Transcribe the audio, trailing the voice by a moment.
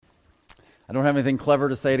I don't have anything clever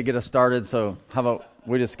to say to get us started, so how about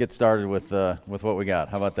we just get started with what we got?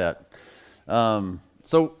 How about that?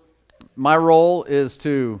 So my role is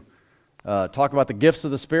to talk about the gifts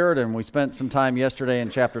of the Spirit, and we spent some time yesterday in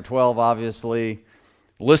chapter 12, obviously,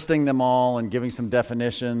 listing them all and giving some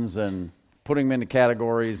definitions and putting them into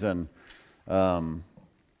categories. And the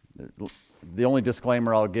only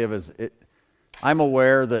disclaimer I'll give is I'm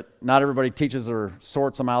aware that not everybody teaches or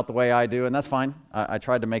sorts them out the way I do, and that's fine. I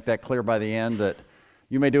tried to make that clear by the end that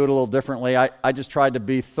you may do it a little differently. I just tried to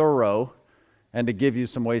be thorough and to give you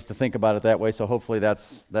some ways to think about it that way, so hopefully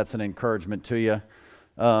that's an encouragement to you.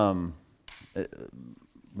 When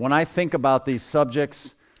I think about these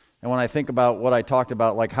subjects and when I think about what I talked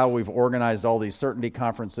about, like how we've organized all these certainty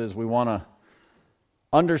conferences, we want to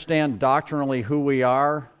understand doctrinally who we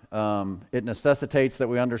are. It necessitates that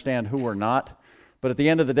we understand who we're not. But at the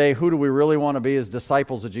end of the day, who do we really want to be as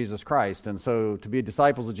disciples of Jesus Christ? And so to be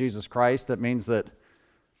disciples of Jesus Christ, that means that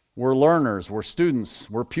we're learners, we're students,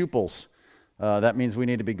 we're pupils. That means we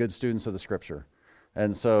need to be good students of the Scripture.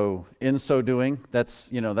 And so in so doing,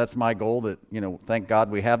 that's my goal, that, thank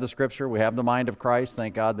God we have the Scripture, we have the mind of Christ.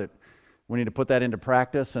 Thank God that we need to put that into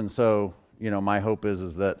practice. And so, my hope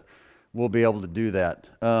is that we'll be able to do that.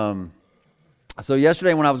 So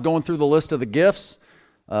yesterday when I was going through the list of the gifts,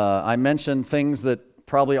 I mentioned things that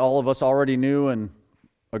probably all of us already knew and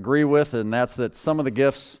agree with, and that's that some of the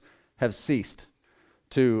gifts have ceased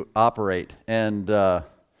to operate. And the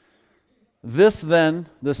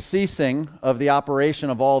ceasing of the operation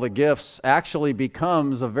of all the gifts actually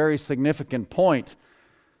becomes a very significant point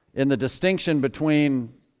in the distinction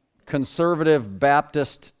between conservative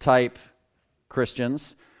Baptist type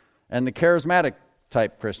Christians and the charismatic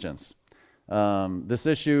type Christians. This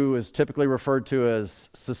issue is typically referred to as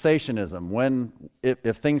cessationism,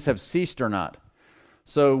 if things have ceased or not.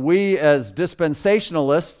 So we as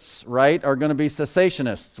dispensationalists, right, are going to be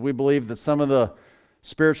cessationists. We believe that some of the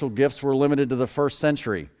spiritual gifts were limited to the first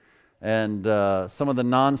century. And some of the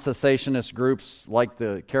non-cessationist groups like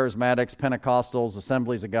the Charismatics, Pentecostals,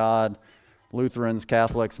 Assemblies of God, Lutherans,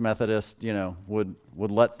 Catholics, Methodists, would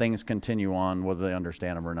let things continue on whether they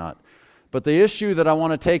understand them or not. But the issue that I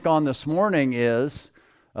want to take on this morning is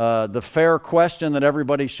the fair question that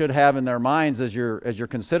everybody should have in their minds as you're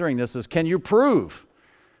considering this is, can you prove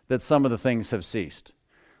that some of the things have ceased?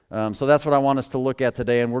 So that's what I want us to look at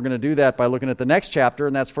today, and we're going to do that by looking at the next chapter,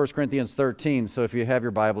 and that's 1 Corinthians 13. So if you have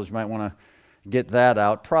your Bibles, you might want to get that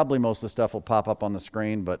out. Probably most of the stuff will pop up on the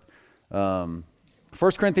screen, but 1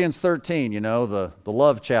 Corinthians 13, the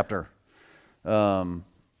love chapter.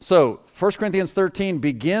 So 1 Corinthians 13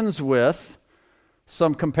 begins with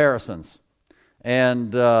some comparisons.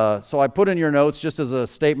 And so I put in your notes, just as a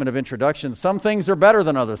statement of introduction, some things are better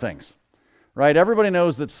than other things, right? Everybody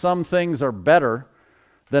knows that some things are better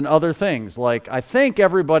than other things. Like, I think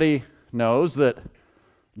everybody knows that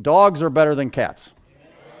dogs are better than cats,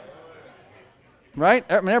 right?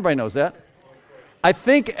 I mean, everybody knows that. I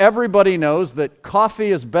think everybody knows that coffee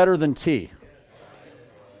is better than tea.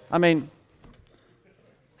 I mean,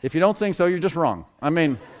 if you don't think so, you're just wrong. I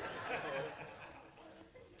mean,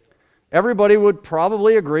 everybody would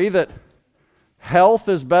probably agree that health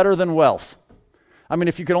is better than wealth. I mean,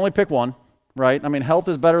 if you could only pick one, right? I mean, health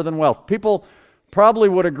is better than wealth. People probably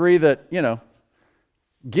would agree that,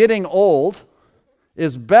 getting old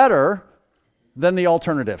is better than the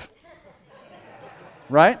alternative,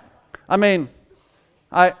 right? I mean,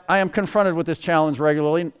 I am confronted with this challenge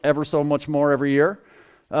regularly, ever so much more every year.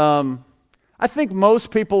 I think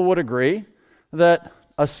most people would agree that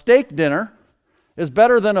a steak dinner is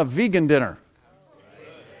better than a vegan dinner,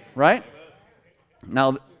 right?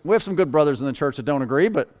 Now, we have some good brothers in the church that don't agree,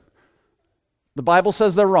 but the Bible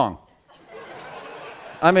says they're wrong.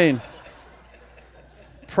 I mean,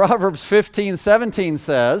 Proverbs 15:17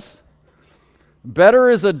 says,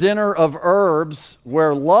 "Better is a dinner of herbs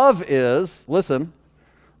where love is," listen,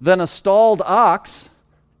 "than a stalled ox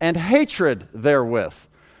and hatred therewith."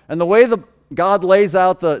 And the way God lays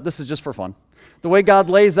out this is just for fun. The way God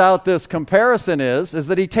lays out this comparison is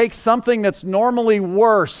that he takes something that's normally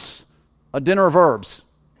worse, a dinner of herbs,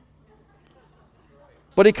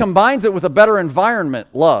 but he combines it with a better environment,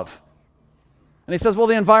 love. And he says, well,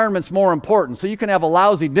 the environment's more important, so you can have a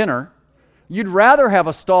lousy dinner. You'd rather have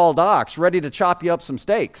a stalled ox ready to chop you up some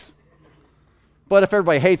steaks. But if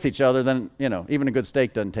everybody hates each other, then, even a good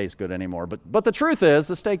steak doesn't taste good anymore. But the truth is,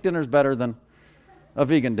 a steak dinner is better than a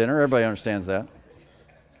vegan dinner. Everybody understands that.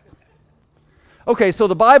 Okay, so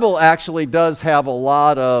the Bible actually does have a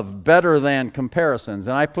lot of better than comparisons,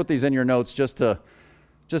 and I put these in your notes just to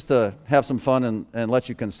have some fun and let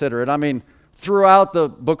you consider it. I mean, throughout the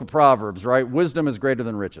book of Proverbs, right, wisdom is greater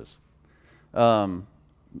than riches.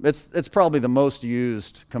 It's probably the most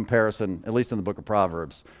used comparison, at least in the book of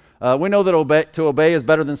Proverbs. We know that to obey is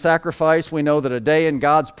better than sacrifice. We know that a day in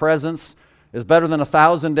God's presence is better than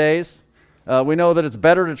 1,000 days. We know that it's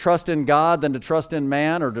better to trust in God than to trust in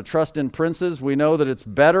man or to trust in princes. We know that it's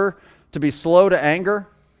better to be slow to anger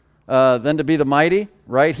than to be the mighty,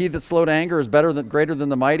 right? He that's slow to anger is greater than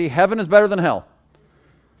the mighty. Heaven is better than hell,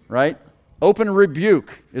 right? Open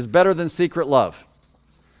rebuke is better than secret love.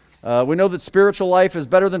 We know that spiritual life is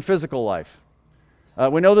better than physical life.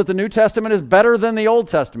 We know that the New Testament is better than the Old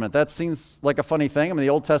Testament. That seems like a funny thing. I mean, the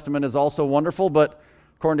Old Testament is also wonderful, but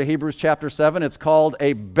according to Hebrews chapter 7, it's called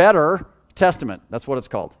a better testament. That's what it's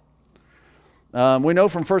called. We know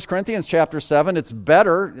from 1 Corinthians chapter 7, it's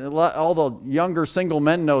better, all the younger single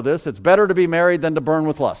men know this, it's better to be married than to burn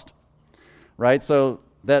with lust, right? So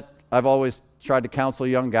that I've always tried to counsel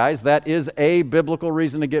young guys, that is a biblical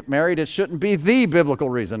reason to get married. It shouldn't be the biblical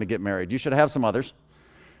reason to get married. You should have some others.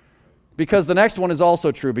 Because the next one is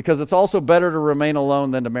also true, because it's also better to remain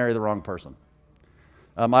alone than to marry the wrong person.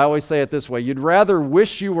 I always say it this way, you'd rather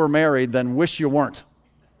wish you were married than wish you weren't.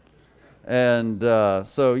 And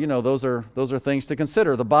so, those are things to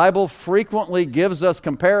consider. The Bible frequently gives us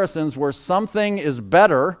comparisons where something is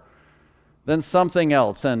better than something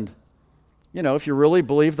else. And, if you really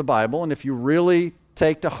believe the Bible and if you really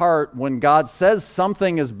take to heart when God says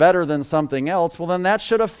something is better than something else, well, then that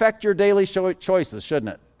should affect your daily choices,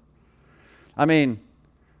 shouldn't it? I mean,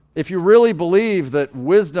 if you really believe that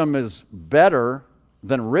wisdom is better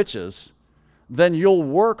than riches, then you'll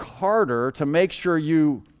work harder to make sure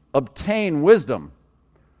you obtain wisdom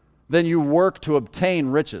than you work to obtain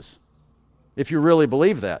riches. If you really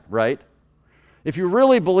believe that, right? If you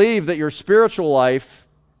really believe that your spiritual life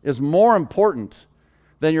is more important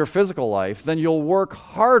than your physical life, then you'll work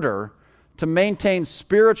harder to maintain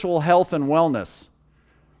spiritual health and wellness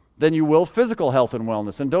than you will physical health and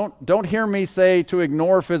wellness. And don't hear me say to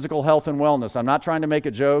ignore physical health and wellness. I'm not trying to make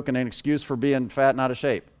a joke and an excuse for being fat and out of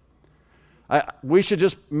shape. We should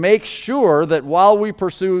just make sure that while we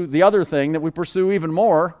pursue the other thing, that we pursue even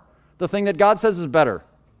more the thing that God says is better,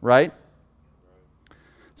 right?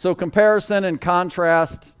 So comparison and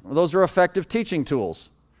contrast, those are effective teaching tools.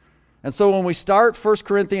 And so when we start 1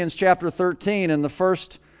 Corinthians chapter 13 in the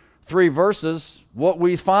first 3 verses, what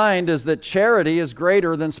we find is that charity is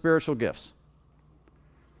greater than spiritual gifts.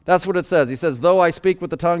 That's what it says. He says, though I speak with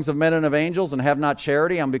the tongues of men and of angels and have not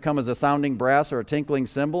charity, I'm become as a sounding brass or a tinkling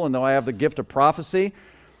cymbal. And though I have the gift of prophecy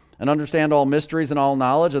and understand all mysteries and all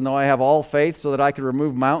knowledge, and though I have all faith so that I could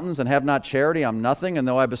remove mountains and have not charity, I'm nothing. And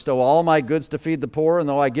though I bestow all my goods to feed the poor, and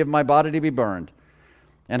though I give my body to be burned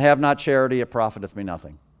and have not charity, it profiteth me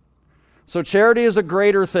nothing. So charity is a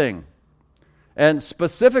greater thing. And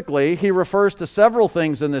specifically, he refers to several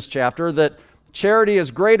things in this chapter that charity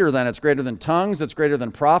is greater than. It's greater than tongues, it's greater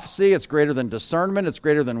than prophecy, it's greater than discernment, it's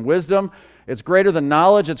greater than wisdom, it's greater than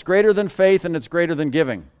knowledge, it's greater than faith, and it's greater than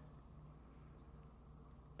giving.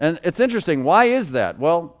 And it's interesting. Why is that?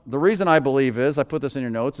 Well, the reason I believe is, I put this in your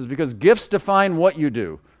notes, is because gifts define what you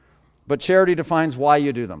do, but charity defines why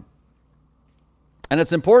you do them. And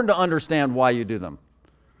it's important to understand why you do them.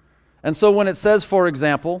 And so when it says, for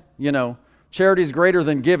example, charity is greater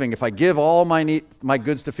than giving. If I give all my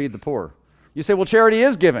goods to feed the poor. You say, well, charity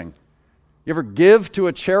is giving. You ever give to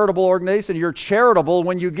a charitable organization? You're charitable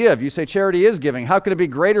when you give. You say charity is giving. How can it be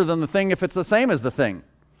greater than the thing if it's the same as the thing?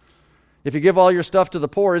 If you give all your stuff to the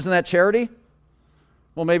poor, isn't that charity?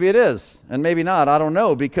 Well, maybe it is, and maybe not. I don't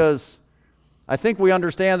know, because I think we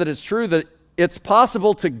understand that it's true that it's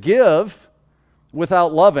possible to give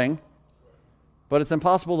without loving, but it's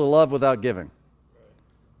impossible to love without giving.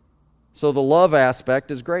 So the love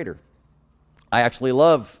aspect is greater. I actually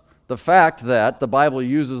love the fact that the Bible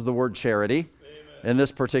uses the word charity in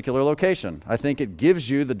this particular location. I think it gives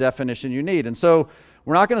you the definition you need. And so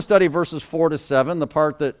we're not going to study verses 4 to 7, the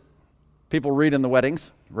part that people read in the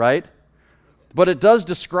weddings, right? But it does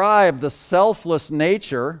describe the selfless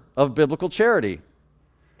nature of biblical charity.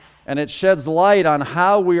 And it sheds light on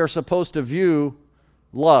how we are supposed to view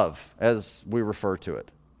love, as we refer to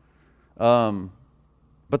it.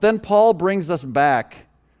 But then Paul brings us back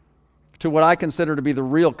to what I consider to be the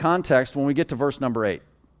real context when we get to verse number 8.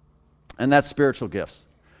 And that's spiritual gifts.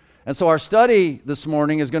 And so our study this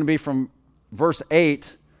morning is going to be from verse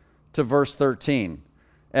 8 to verse 13.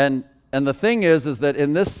 And the thing is that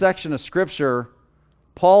in this section of Scripture,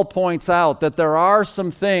 Paul points out that there are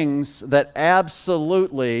some things that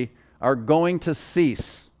absolutely are going to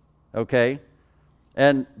cease, okay?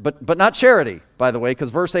 But not charity, by the way,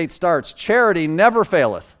 because verse 8 starts, charity never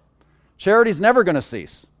faileth. Charity's never going to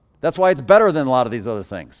cease. That's why it's better than a lot of these other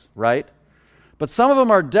things, right? But some of them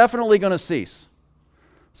are definitely going to cease.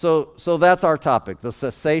 So that's our topic, the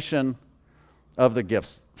cessation of the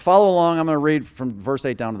gifts. Follow along. I'm going to read from verse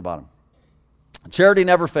 8 down to the bottom. Charity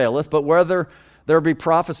never faileth, but whether there be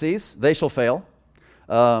prophecies, they shall fail.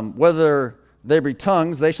 Whether there be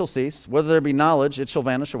tongues, they shall cease. Whether there be knowledge, it shall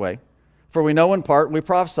vanish away. For we know in part, and we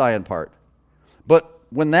prophesy in part. But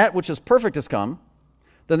when that which is perfect is come,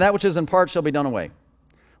 then that which is in part shall be done away.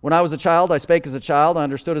 When I was a child, I spake as a child, I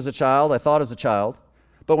understood as a child, I thought as a child.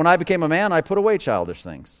 But when I became a man, I put away childish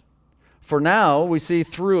things. For now we see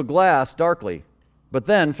through a glass darkly, but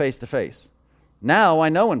then face to face. Now I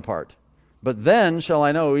know in part, but then shall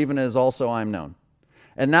I know even as also I am known.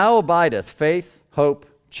 And now abideth faith, hope,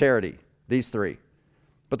 charity, these three.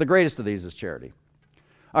 But the greatest of these is charity.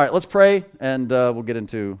 All right, let's pray, and we'll get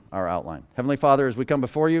into our outline. Heavenly Father, as we come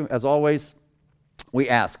before you, as always, we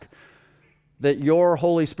ask that your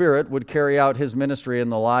Holy Spirit would carry out his ministry in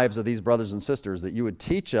the lives of these brothers and sisters, that you would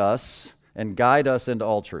teach us and guide us into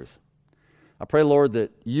all truth. I pray, Lord,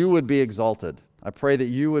 that you would be exalted. I pray that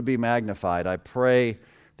you would be magnified. I pray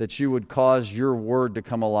that you would cause your word to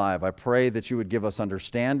come alive. I pray that you would give us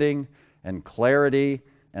understanding and clarity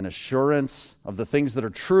and assurance of the things that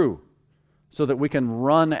are true so that we can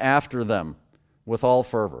run after them with all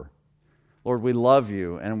fervor. Lord, we love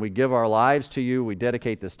you, and we give our lives to you. We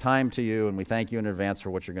dedicate this time to you, and we thank you in advance for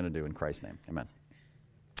what you're going to do. In Christ's name, amen.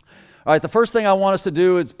 All right, the first thing I want us to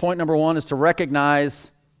do, is point number one, is to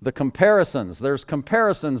recognize the comparisons. There's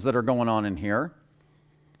comparisons that are going on in here.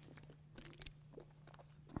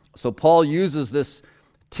 So Paul uses this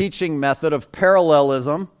teaching method of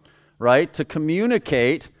parallelism, right, to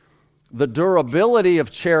communicate the durability of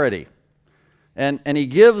charity. And he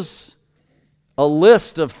gives a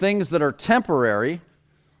list of things that are temporary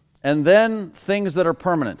and then things that are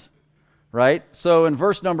permanent, right? So in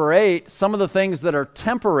verse number 8, some of the things that are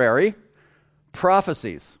temporary,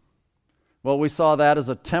 prophecies. Well, we saw that as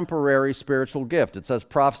a temporary spiritual gift. It says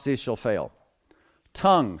prophecies shall fail.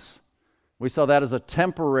 Tongues. We saw that as a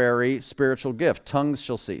temporary spiritual gift. Tongues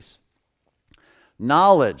shall cease.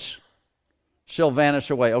 Knowledge shall vanish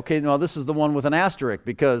away. Okay, now this is the one with an asterisk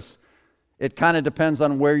because it kind of depends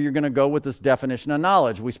on where you're going to go with this definition of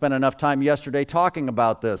knowledge. We spent enough time yesterday talking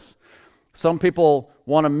about this. Some people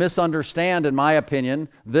want to misunderstand, in my opinion,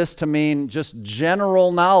 this to mean just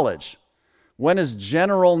general knowledge. When is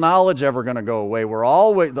general knowledge ever going to go away?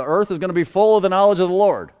 The earth is going to be full of the knowledge of the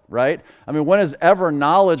Lord, right? I mean, when is ever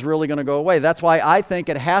knowledge really going to go away? That's why I think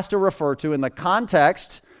it has to refer to, in the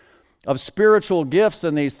context of spiritual gifts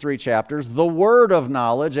in these three chapters, the word of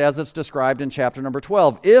knowledge as it's described in chapter number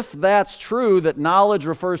 12. If that's true, that knowledge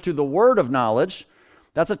refers to the word of knowledge,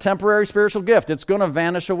 that's a temporary spiritual gift. It's going to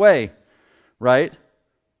vanish away, right?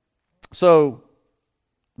 So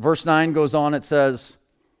verse 9 goes on, it says,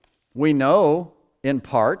 we know in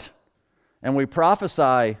part, and we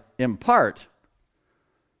prophesy in part.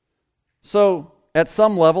 So at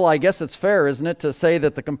some level, I guess it's fair, isn't it, to say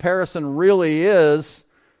that the comparison really is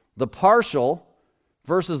the partial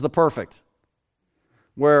versus the perfect,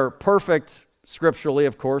 where perfect, scripturally,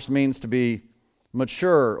 of course, means to be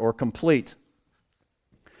mature or complete.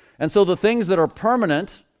 And so the things that are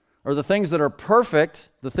permanent, or the things that are perfect,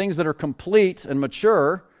 the things that are complete and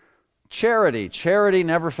mature, charity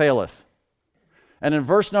never faileth. And in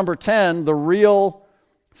verse number 10, the real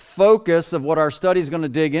focus of what our study is going to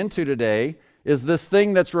dig into today is this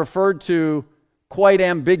thing that's referred to quite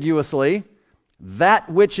ambiguously, that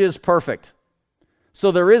which is perfect.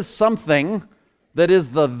 So there is something that is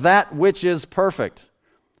that which is perfect.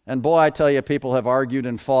 And boy, I tell you, people have argued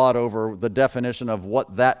and fought over the definition of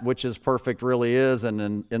what that which is perfect really is,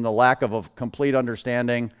 and in the lack of a complete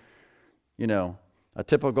understanding, a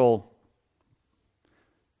typical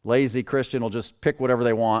lazy Christian will just pick whatever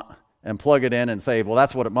they want and plug it in and say, well,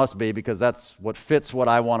 that's what it must be because that's what fits what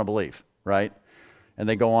I want to believe, right? And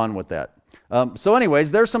they go on with that. So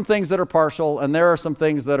anyways, there's some things that are partial, and there are some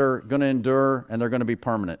things that are going to endure, and they're going to be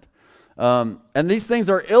permanent. And these things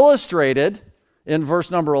are illustrated in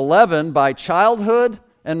verse number 11 by childhood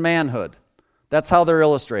and manhood. That's how they're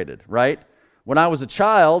illustrated, right? When I was a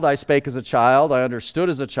child, I spake as a child, I understood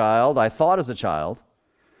as a child, I thought as a child.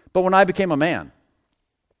 But when I became a man,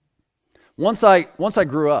 once I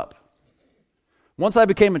grew up, once I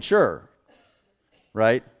became mature,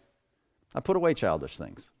 right, I put away childish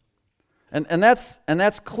things. And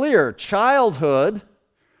that's clear. Childhood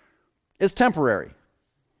is temporary.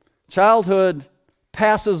 Childhood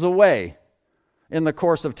passes away in the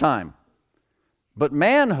course of time. But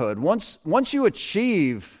manhood, once you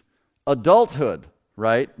achieve adulthood,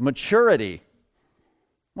 right, maturity,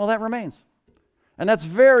 well, that remains. And that's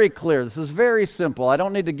very clear. This is very simple. I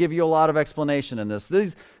don't need to give you a lot of explanation in this.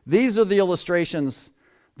 These are the illustrations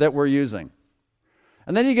that we're using.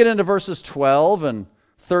 And then you get into verses 12 and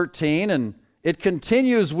 13, and it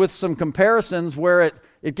continues with some comparisons where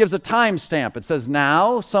it gives a time stamp. It says,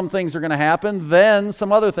 now some things are going to happen, then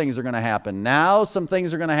some other things are going to happen. Now some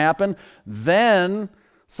things are going to happen, then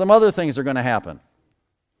some other things are going to happen.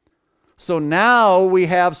 So now we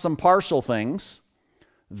have some partial things.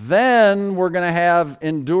 Then we're going to have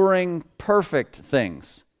enduring perfect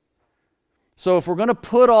things. So if we're going to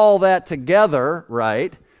put all that together,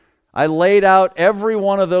 right, I laid out every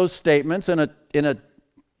one of those statements in a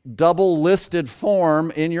double listed form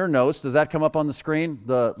in your notes. Does that come up on the screen?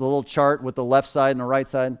 The little chart with the left side and the right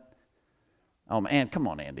side? Oh man, come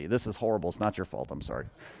on, Andy. This is horrible. It's not your fault. I'm sorry.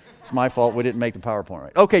 It's my fault. We didn't make the PowerPoint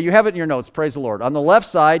right. Okay, you have it in your notes. Praise the Lord. On the left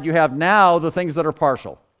side, you have now the things that are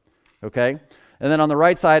partial. Okay? And then on the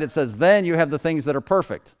right side, it says, then you have the things that are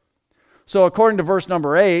perfect. So according to verse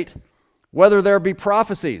number 8, whether there be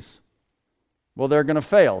prophecies, well, they're going to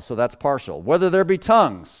fail, so that's partial. Whether there be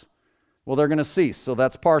tongues, well, they're going to cease, so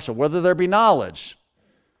that's partial. Whether there be knowledge,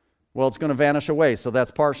 well, it's going to vanish away, so that's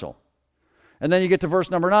partial. And then you get to verse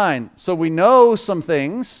number 9. So we know some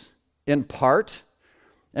things in part,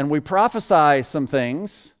 and we prophesy some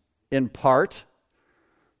things in part,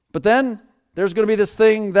 but then there's going to be this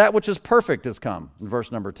thing, that which is perfect has come, in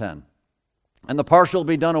verse number 10. And the partial will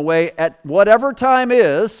be done away at whatever time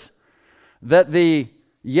is that the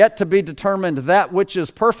yet to be determined that which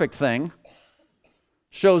is perfect thing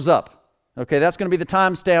shows up. Okay, that's going to be the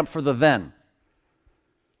time stamp for the then.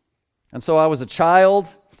 And so I was a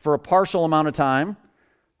child for a partial amount of time,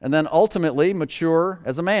 and then ultimately mature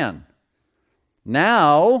as a man.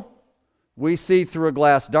 Now we see through a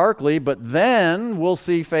glass darkly, but then we'll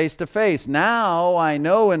see face to face. Now I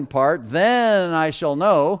know in part, then I shall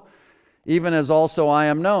know, even as also I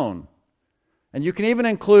am known. And you can even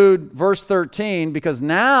include verse 13, because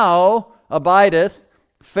now abideth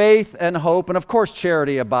faith and hope, and of course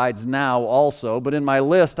charity abides now also, but in my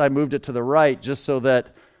list I moved it to the right just so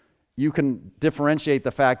that you can differentiate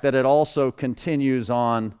the fact that it also continues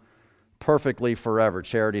on perfectly forever.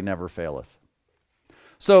 Charity never faileth.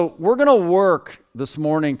 So we're going to work this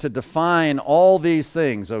morning to define all these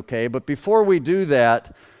things, okay? But before we do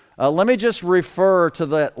that, let me just refer to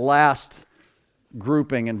that last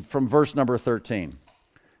grouping from verse number 13.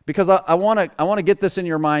 Because I want to get this in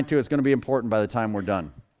your mind too. It's going to be important by the time we're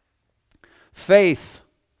done. Faith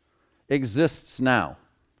exists now,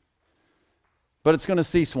 but it's going to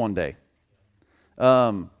cease one day.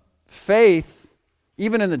 Faith,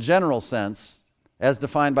 even in the general sense, as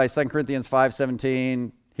defined by 2 Corinthians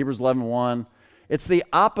 5:17, Hebrews 11:1, it's the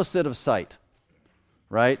opposite of sight,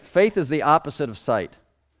 right? Faith is the opposite of sight.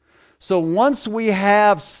 So once we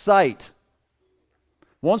have sight,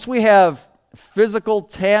 once we have physical,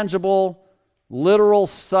 tangible, literal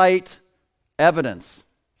sight evidence,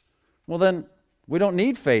 well then we don't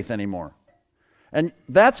need faith anymore. And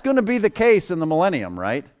that's going to be the case in the millennium,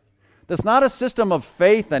 right? That's not a system of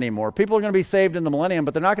faith anymore. People are going to be saved in the millennium,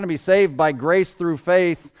 but they're not going to be saved by grace through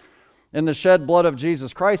faith in the shed blood of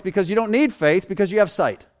Jesus Christ, because you don't need faith because you have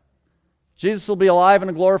sight. Jesus will be alive in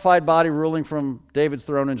a glorified body ruling from David's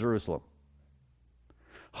throne in Jerusalem.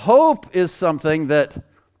 Hope is something that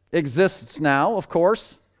exists now, of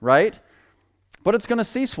course, right? But it's going to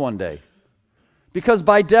cease one day. Because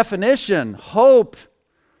by definition, hope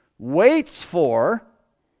waits for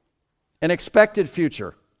an expected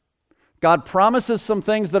future. God promises some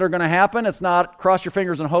things that are going to happen. It's not cross your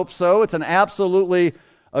fingers and hope so. It's an absolutely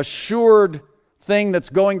assured thing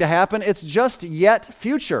that's going to happen. It's just yet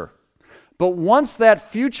future. But once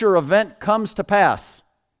that future event comes to pass,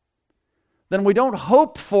 then we don't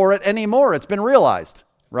hope for it anymore. It's been realized,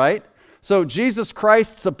 right? So Jesus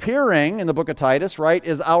Christ's appearing in the book of Titus, right,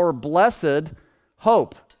 is our blessed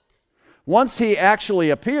hope. Once he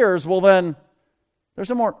actually appears, well then, there's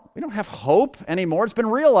no more, we don't have hope anymore. It's been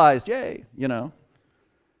realized, yay,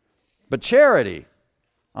 But charity,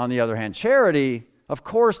 on the other hand, charity, of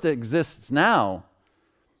course, exists now,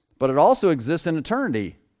 but it also exists in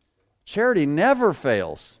eternity. Charity never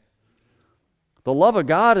fails. The love of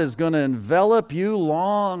God is going to envelop you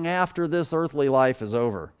long after this earthly life is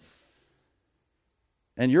over.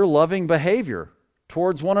 And your loving behavior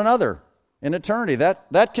towards one another in eternity,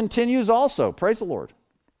 that continues also. Praise the Lord.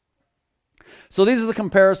 So these are the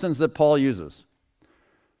comparisons that Paul uses.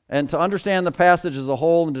 And to understand the passage as a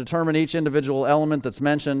whole and determine each individual element that's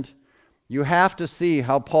mentioned, you have to see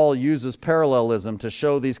how Paul uses parallelism to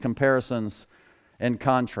show these comparisons and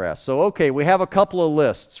contrasts. So, okay, we have a couple of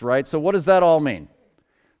lists, right? So what does that all mean?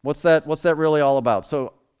 What's that really all about?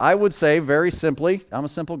 So I would say very simply, I'm a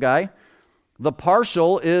simple guy, the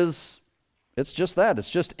partial it's just that. It's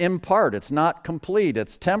just in part. It's not complete.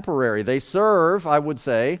 It's temporary. They serve, I would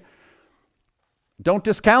say, don't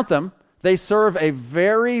discount them. They serve a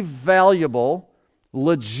very valuable,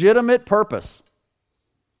 legitimate purpose.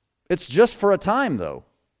 It's just for a time, though.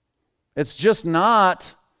 It's just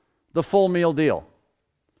not the full meal deal.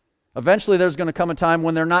 Eventually, there's going to come a time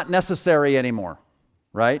when they're not necessary anymore,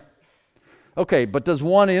 right? Okay, but does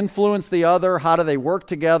one influence the other? How do they work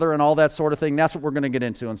together and all that sort of thing? That's what we're going to get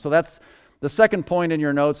into. And so that's the second point in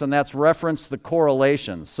your notes, and that's reference the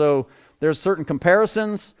correlations. So there's certain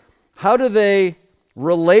comparisons. How do they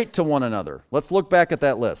relate to one another? Let's look back at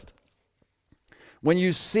that list. When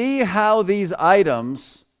you see how these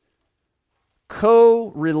items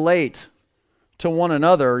co-relate to one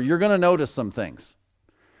another, you're going to notice some things.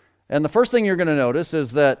 And the first thing you're going to notice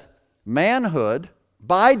is that manhood,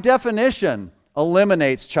 by definition,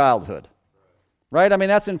 eliminates childhood. Right? I mean,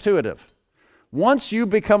 that's intuitive. Once you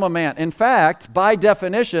become a man, in fact, by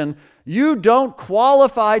definition, you don't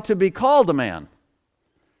qualify to be called a man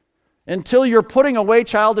until you're putting away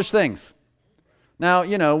childish things. Now,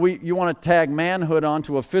 you want to tag manhood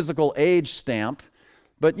onto a physical age stamp,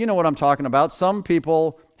 but you know what I'm talking about. Some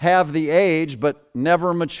people have the age but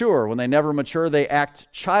never mature. When they never mature, they act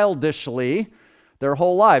childishly their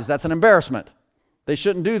whole lives. That's an embarrassment. They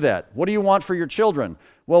shouldn't do that. What do you want for your children?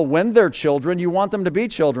 Well, when they're children, you want them to be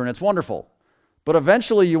children. It's wonderful. But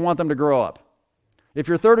eventually, you want them to grow up. If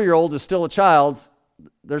your 30-year-old is still a child,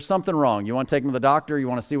 there's something wrong. You want to take them to the doctor, you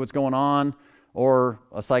want to see what's going on, or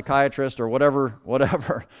a psychiatrist, or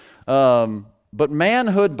whatever. But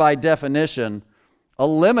manhood, by definition,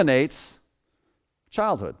 eliminates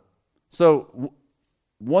childhood. So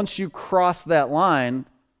once you cross that line,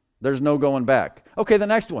 there's no going back. Okay, the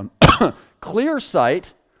next one. Clear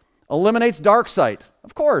sight eliminates dark sight.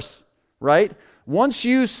 Of course, right? Once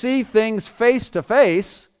you see things face to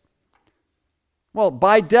face, well,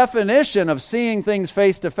 by definition of seeing things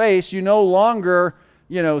face to face, you no longer,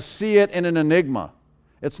 see it in an enigma.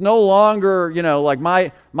 It's no longer, like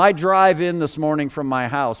my drive in this morning from my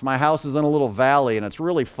house. My house is in a little valley and it's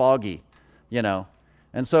really foggy,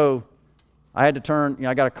 And so I had to turn,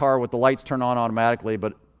 I got a car with the lights turn on automatically,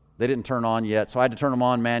 but they didn't turn on yet. So I had to turn them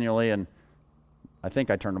on manually, and I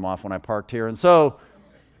think I turned them off when I parked here. And so,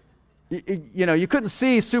 you couldn't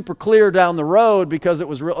see super clear down the road because it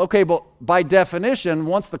was real. Okay, but by definition,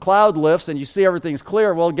 once the cloud lifts and you see everything's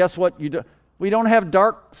clear, well, guess what? We don't have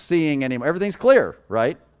dark seeing anymore. Everything's clear,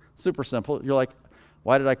 right? Super simple. You're like,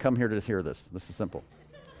 why did I come here to hear this? This is simple.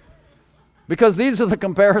 Because these are the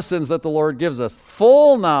comparisons that the Lord gives us.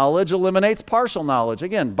 Full knowledge eliminates partial knowledge.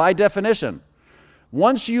 Again, by definition.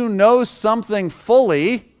 Once you know something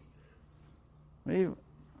fully, you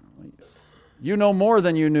know more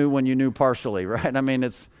than you knew when you knew partially, right? I mean,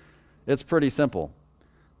 it's pretty simple.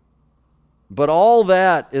 But all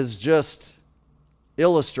that is just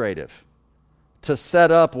illustrative to set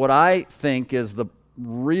up what I think is the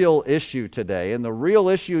real issue today. And the real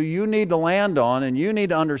issue you need to land on and you need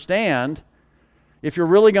to understand if you're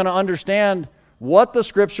really going to understand what the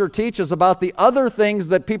Scripture teaches about the other things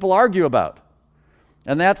that people argue about.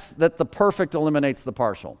 And that's that the perfect eliminates the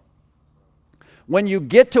partial. When you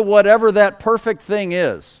get to whatever that perfect thing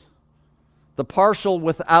is, the partial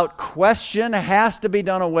without question has to be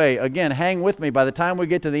done away. Again, hang with me. By the time we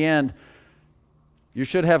get to the end, you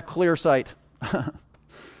should have clear sight.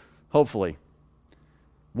 Hopefully.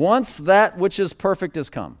 Once that which is perfect has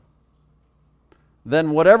come,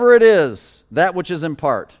 then whatever it is, that which is in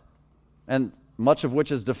part, and much of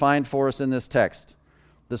which is defined for us in this text,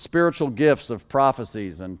 the spiritual gifts of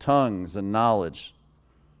prophecies and tongues and knowledge,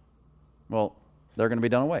 well, they're going to be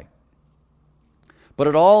done away. But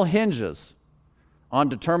it all hinges on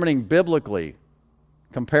determining biblically,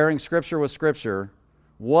 comparing Scripture with Scripture,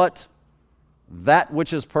 what that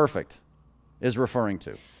which is perfect is referring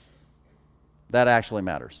to. That actually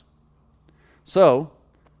matters. So,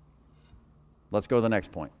 let's go to the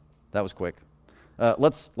next point. That was quick.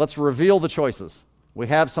 Let's reveal the choices. We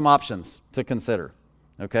have some options to consider.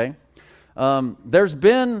 Okay? There's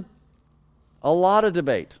been a lot of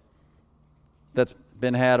debate that's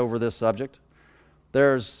been had over this subject.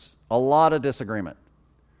 There's a lot of disagreement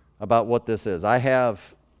about what this is. I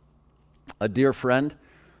have a dear friend.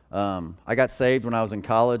 I got saved when I was in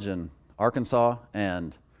college in Arkansas,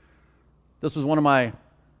 and this was one of my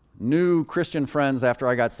new Christian friends after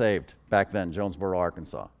I got saved back then, Jonesboro,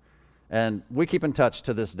 Arkansas. And we keep in touch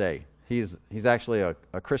to this day. He's actually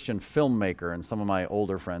a Christian filmmaker, and some of my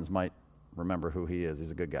older friends might remember who he is.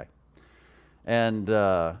 He's a good guy. And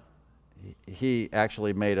he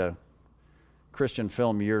actually made Christian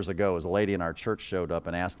film years ago. It was a lady in our church showed up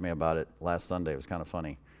and asked me about it last Sunday. It was kind of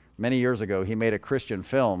funny. Many years ago, he made a Christian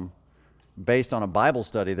film based on a Bible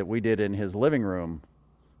study that we did in his living room.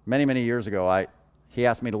 Many years ago, he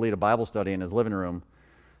asked me to lead a Bible study in his living room,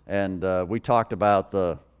 and we talked about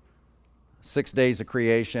the 6 days of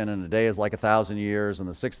creation, and a day is like 1,000 years, and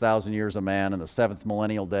the 6,000 years of man, and the seventh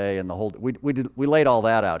millennial day, and the whole. We laid all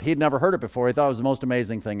that out. He'd never heard it before. He thought it was the most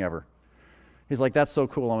amazing thing ever. He's like, "That's so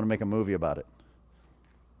cool. I'm going to make a movie about it."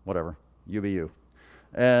 Whatever, you be you.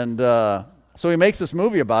 And so he makes this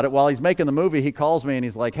movie about it. While he's making the movie, he calls me and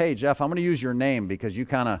he's like, "Hey, Jeff, I'm going to use your name because you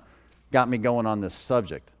kind of got me going on this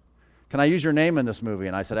subject. Can I use your name in this movie?"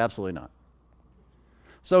 And I said, "Absolutely not."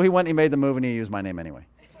 So he went and he made the movie and he used my name anyway.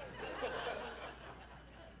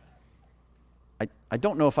 I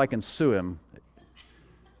don't know if I can sue him,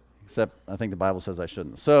 except I think the Bible says I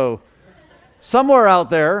shouldn't. So somewhere out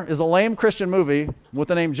there is a lame Christian movie with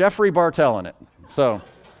the name Jeffrey Bartell in it. So,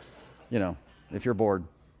 if you're bored,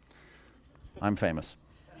 I'm famous.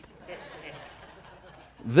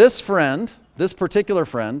 This particular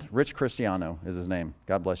friend, Rich Cristiano is his name.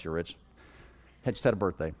 God bless you, Rich. Had just had a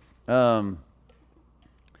birthday.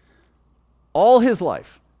 All his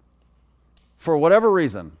life, for whatever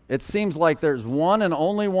reason, it seems like there's one and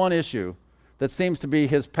only one issue that seems to be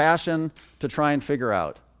his passion to try and figure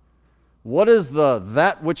out. What is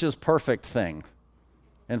that which is perfect thing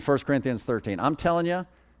in 1 Corinthians 13? I'm telling you,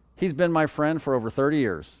 he's been my friend for over 30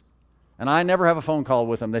 years. And I never have a phone call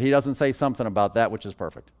with him that he doesn't say something about that which is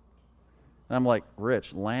perfect. And I'm like,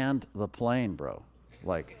 "Rich, land the plane, bro.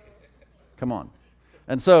 Like, come on."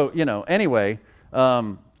 And so, anyway,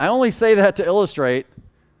 I only say that to illustrate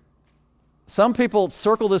some people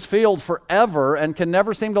circle this field forever and can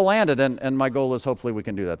never seem to land it, and my goal is hopefully we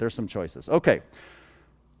can do that. There's some choices. Okay.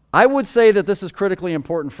 I would say that this is critically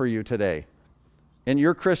important for you today in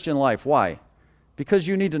your Christian life. Why? Because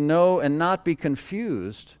you need to know and not be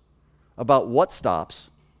confused about what stops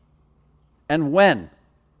and when.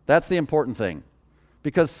 That's the important thing.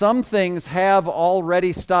 Because some things have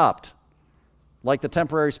already stopped, like the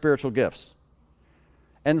temporary spiritual gifts.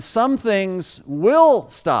 And some things will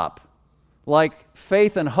stop, like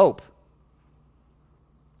faith and hope.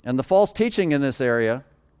 And the false teaching in this area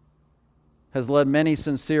has led many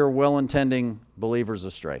sincere, well-intending believers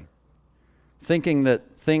astray, thinking that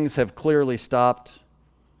things have clearly stopped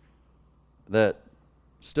that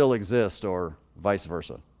still exist, or vice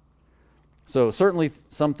versa. So certainly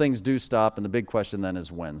some things do stop, and the big question then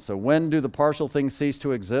is when. So when do the partial things cease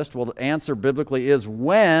to exist? Well, the answer biblically is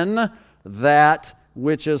when that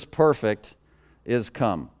which is perfect is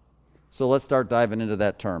come. So let's start diving into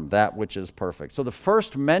that term, that which is perfect. So the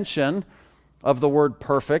first mention of the word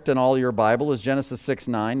perfect in all your Bible is Genesis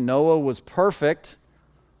 6:9. Noah was perfect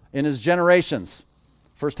in his generations.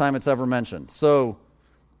 First time it's ever mentioned. So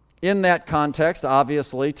in that context,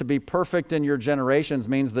 obviously, to be perfect in your generations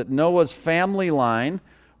means that Noah's family line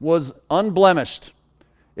was unblemished.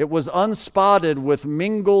 It was unspotted with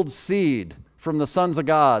mingled seed from the sons of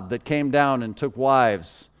God that came down and took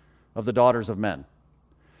wives of the daughters of men.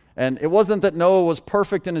 And it wasn't that Noah was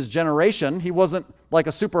perfect in his generation. He wasn't like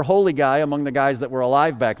a super holy guy among the guys that were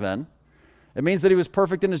alive back then. It means that he was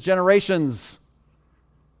perfect in his generations.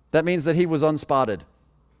 That means that he was unspotted.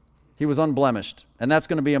 He was unblemished. And that's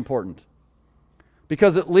going to be important,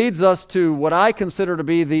 because it leads us to what I consider to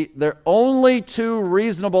be the only two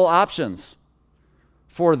reasonable options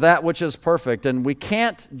for that which is perfect. And we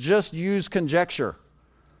can't just use conjecture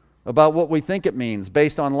about what we think it means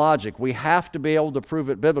based on logic. We have to be able to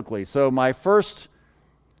prove it biblically. So my first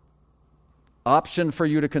option for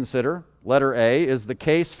you to consider, letter A, is the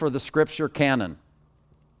case for the Scripture canon.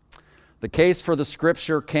 The case for the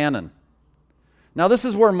Scripture canon. Now, this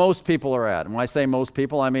is where most people are at. And when I say most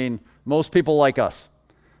people, I mean most people like us.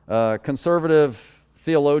 Conservative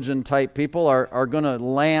theologian type people are going to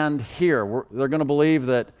land here. They're going to believe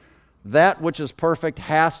that which is perfect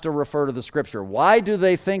has to refer to the Scripture. Why do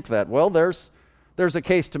they think that? Well, there's a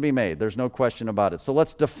case to be made. There's no question about it. So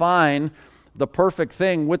let's define the perfect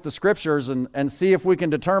thing with the Scriptures and see if we can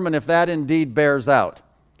determine if that indeed bears out.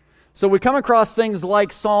 So we come across things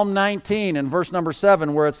like Psalm 19 and verse number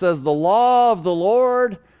 7, where it says, "The law of the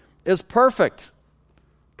Lord is perfect,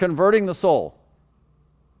 converting the soul."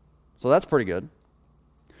 So that's pretty good.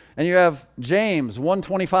 And you have James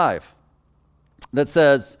 1:25 that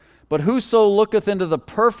says, "But whoso looketh into the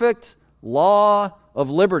perfect law of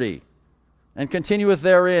liberty, and continueth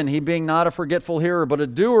therein, he being not a forgetful hearer, but a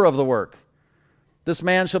doer of the work, this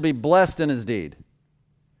man shall be blessed in his deed."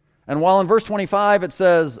 And while in verse 25 it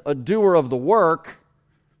says, "a doer of the work,"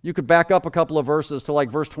 you could back up a couple of verses to like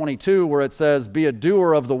verse 22, where it says, "be a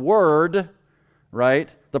doer of the word." right?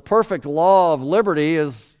 The perfect law of liberty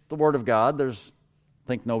is the Word of God. There's, I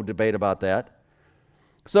think, no debate about that.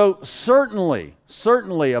 So certainly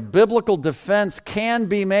a biblical defense can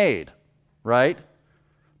be made, right?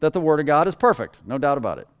 That the Word of God is perfect. No doubt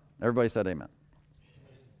about it. Everybody said amen.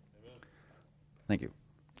 Thank you.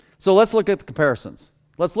 So let's look at the comparisons.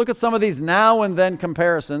 Let's look at some of these now and then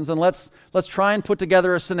comparisons, and let's try and put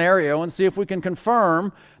together a scenario and see if we can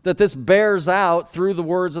confirm that this bears out through the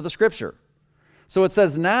words of the Scripture. So it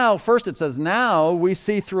says now we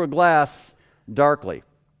see through a glass darkly.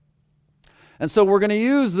 And so we're going to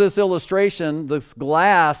use this illustration, this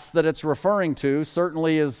glass that it's referring to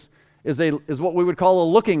certainly is what we would call a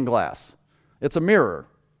looking glass. It's a mirror,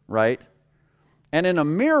 right? And in a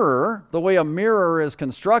mirror, the way a mirror is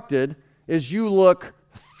constructed is you look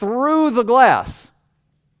through the glass,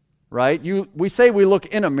 right? We say we look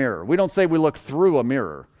in a mirror. We don't say we look through a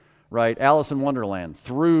mirror, right? Alice in Wonderland,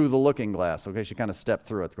 through the looking glass. Okay, she kind of stepped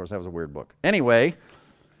through it. Of course, that was a weird book. Anyway,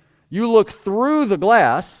 you look through the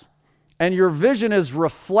glass, and your vision is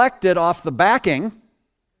reflected off the backing,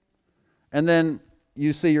 and then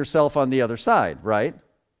you see yourself on the other side, right?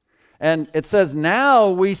 And it says, now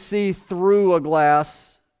we see through a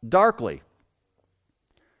glass darkly.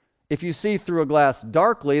 If you see through a glass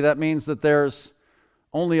darkly, that means that there's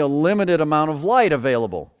only a limited amount of light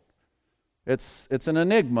available. It's an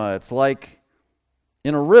enigma. It's like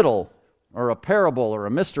in a riddle or a parable or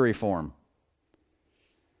a mystery form.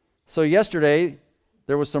 So yesterday,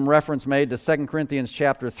 there was some reference made to 2 Corinthians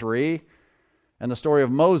chapter 3 and the story of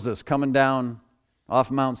Moses coming down off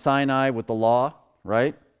Mount Sinai with the law,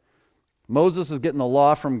 right? Moses is getting the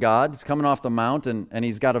law from God. He's coming off the mount, and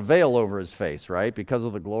he's got a veil over his face, right? Because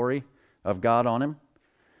of the glory of God on him.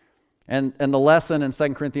 And the lesson in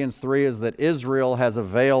 2 Corinthians 3 is that Israel has a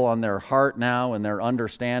veil on their heart now and their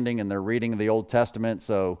understanding and their reading of the Old Testament.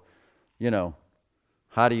 So,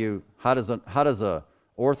 how does a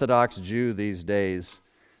Orthodox Jew these days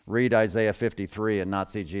read Isaiah 53 and not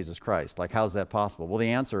see Jesus Christ? Like, how's that possible? Well,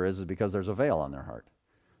 the answer is because there's a veil on their heart.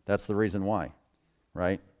 That's the reason why,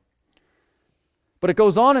 right? But it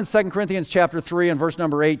goes on in 2 Corinthians chapter 3 and verse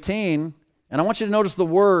number 18, and I want you to notice the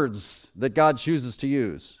words that God chooses to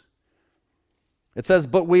use. It says,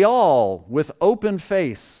 "But we all, with open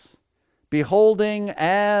face, beholding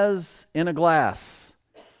as in a glass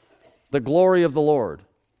the glory of the Lord,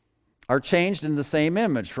 are changed in the same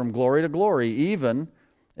image from glory to glory, even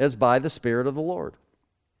as by the Spirit of the Lord."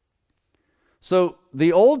 So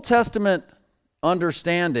the Old Testament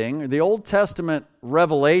understanding, the Old Testament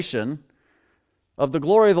revelation of the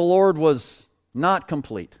glory of the Lord was not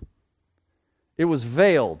complete. It was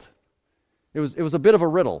veiled. It was a bit of a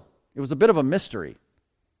riddle. It was a bit of a mystery,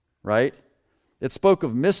 right? It spoke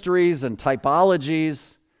of mysteries and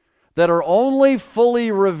typologies that are only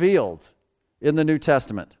fully revealed in the New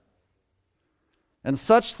Testament. And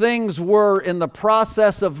such things were in the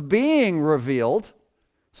process of being revealed,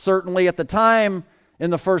 certainly at the time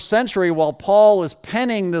in the first century while Paul is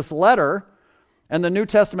penning this letter, and the New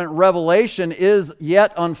Testament revelation is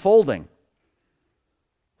yet unfolding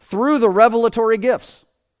through the revelatory gifts,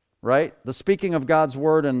 right? The speaking of God's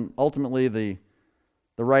word and ultimately the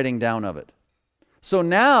writing down of it. So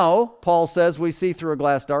now, Paul says, we see through a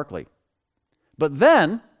glass darkly. But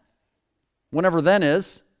then, whenever then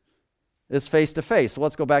is face to face. So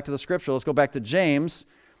let's go back to the scripture. Let's go back to James.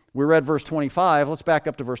 We read verse 25. Let's back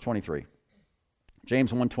up to verse 23.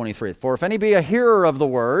 James 1:23. "For if any be a hearer of the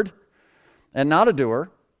word, and not a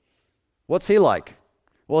doer, what's he like?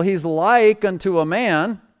 Well, he's like unto a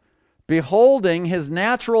man beholding his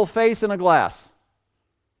natural face in a glass."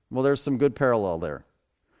 Well, there's some good parallel there.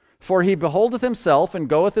 "For he beholdeth himself, and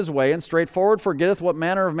goeth his way, and straightforward forgetteth what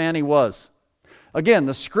manner of man he was." Again,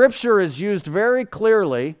 the scripture is used very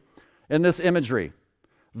clearly in this imagery.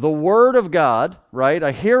 The word of God, right?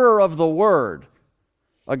 A hearer of the word.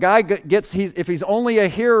 A guy if he's only a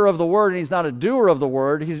hearer of the word and he's not a doer of the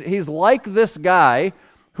word, he's like this guy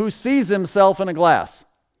who sees himself in a glass,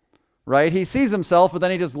 right? He sees himself, but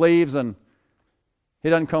then he just leaves and he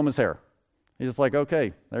doesn't comb his hair. He's just like,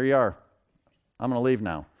 okay, there you are. I'm going to leave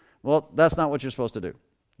now. Well, that's not what you're supposed to do.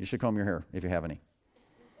 You should comb your hair if you have any.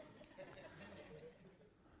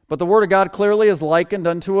 But the Word of God clearly is likened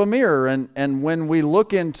unto a mirror, and when we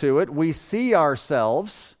look into it, we see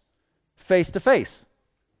ourselves face to face,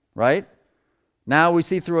 right? Now we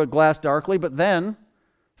see through a glass darkly, but then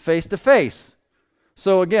face to face.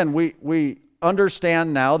 So again, we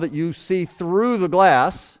understand now that you see through the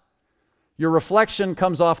glass, your reflection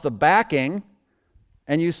comes off the backing,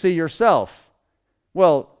 and you see yourself.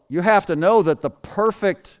 Well, you have to know that the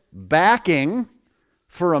perfect backing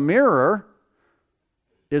for a mirror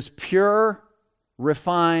is pure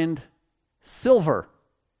refined silver.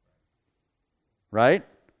 Right?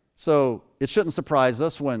 So it shouldn't surprise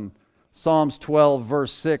us when Psalms 12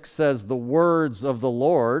 verse 6 says the words of the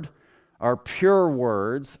Lord are pure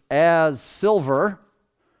words as silver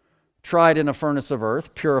tried in a furnace of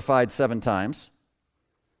earth, purified 7 times.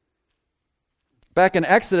 Back in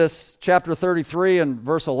Exodus chapter 33 and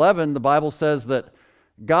verse 11, the Bible says that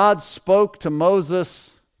God spoke to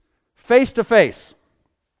Moses face to face.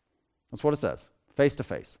 That's what it says, face to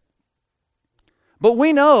face. But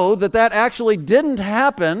we know that that actually didn't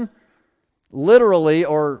happen literally,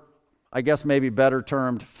 or I guess maybe better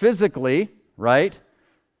termed physically, right?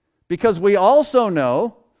 Because we also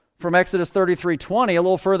know from Exodus 33:20, a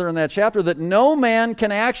little further in that chapter, that no man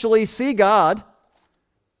can actually see God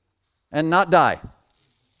and not die.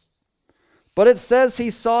 But it says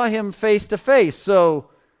he saw him face to face. So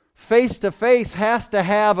face to face has to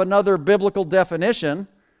have another biblical definition,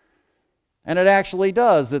 and it actually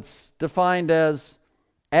does. It's defined as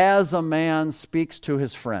a man speaks to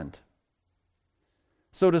his friend.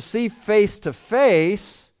 So to see face to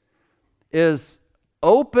face is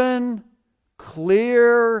open,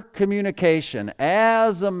 clear communication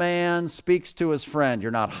as a man speaks to his friend.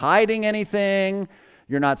 You're not hiding anything.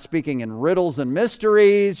 You're not speaking in riddles and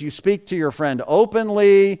mysteries. You speak to your friend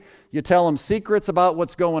openly. You tell him secrets about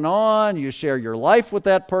what's going on. You share your life with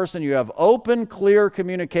that person. You have open, clear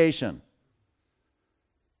communication.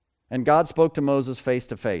 And God spoke to Moses face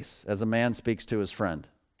to face as a man speaks to his friend.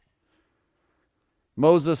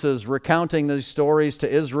 Moses is recounting these stories to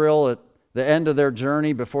Israel at the end of their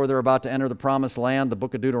journey before they're about to enter the promised land. The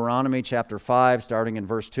book of Deuteronomy, chapter 5, starting in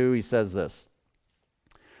verse 2, he says this.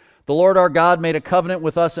 The Lord our God made a covenant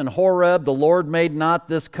with us in Horeb. The Lord made not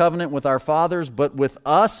this covenant with our fathers, but with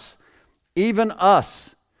us, even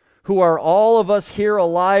us, who are all of us here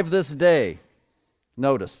alive this day.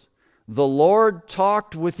 Notice, the Lord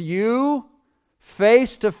talked with you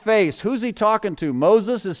face to face. Who's he talking to?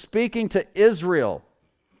 Moses is speaking to Israel.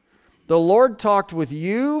 The Lord talked with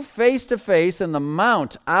you face to face in the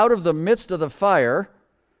mount out of the midst of the fire.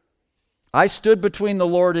 I stood between the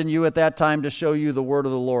Lord and you at that time to show you the word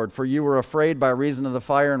of the Lord, for you were afraid by reason of the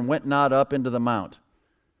fire and went not up into the mount.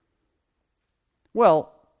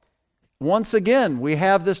 Well, once again, we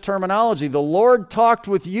have this terminology. The Lord talked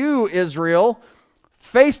with you, Israel,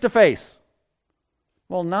 face to face.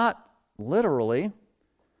 Well, not literally,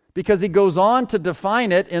 because he goes on to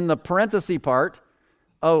define it in the parenthesis part.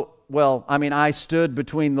 I stood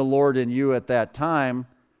between the Lord and you at that time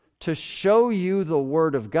to show you the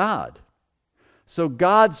word of God. So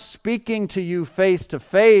God speaking to you face to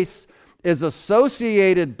face is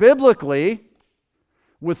associated biblically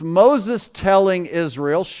with Moses telling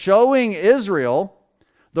Israel, showing Israel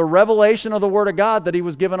the revelation of the word of God that he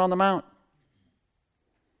was given on the mount.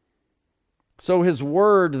 So his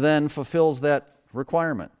word then fulfills that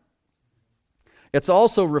requirement. It's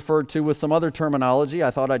also referred to with some other terminology.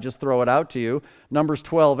 I thought I'd just throw it out to you. Numbers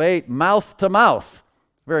 12:8, mouth to mouth.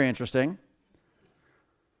 Very interesting.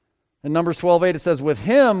 In Numbers 12:8 it says, with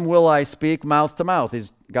him will I speak mouth to mouth.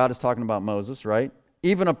 God is talking about Moses, right?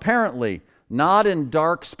 Even apparently, not in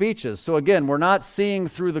dark speeches. So again, we're not seeing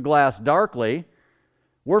through the glass darkly.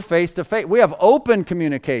 We're face to face. We have open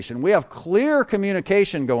communication. We have clear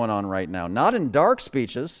communication going on right now, not in dark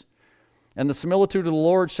speeches. And the similitude of the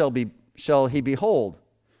Lord shall he behold.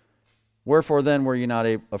 Wherefore then were you not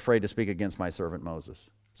afraid to speak against my servant Moses?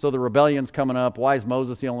 So the rebellion's coming up. Why is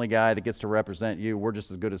Moses the only guy that gets to represent you? We're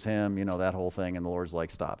just as good as him, that whole thing. And the Lord's like,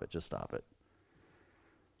 stop it, just stop it.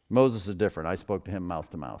 Moses is different. I spoke to him mouth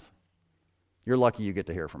to mouth. You're lucky you get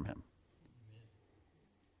to hear from him.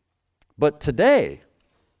 But today,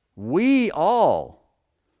 we all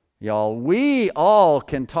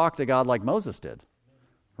can talk to God like Moses did,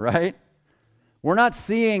 right? We're not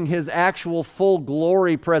seeing his actual full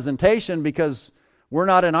glory presentation because we're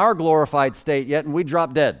not in our glorified state yet and we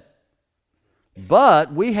drop dead.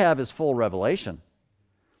 But we have his full revelation.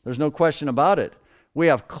 There's no question about it. We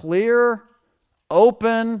have clear,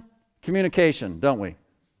 open communication, don't we?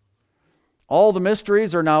 All the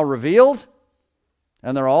mysteries are now revealed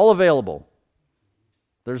and they're all available.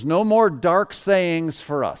 There's no more dark sayings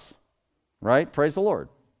for us, right? Praise the Lord.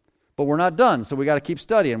 But we're not done, so we got to keep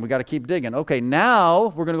studying. We got to keep digging. Okay,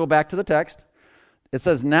 now we're going to go back to the text. It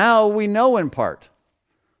says, now we know in part,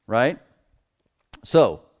 right?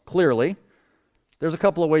 So, clearly, there's a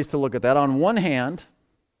couple of ways to look at that. On one hand,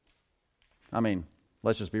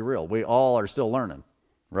 let's just be real. We all are still learning,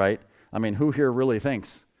 right? Who here really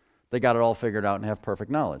thinks they got it all figured out and have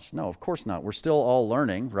perfect knowledge? No, of course not. We're still all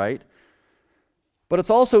learning, right? But it's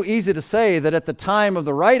also easy to say that at the time of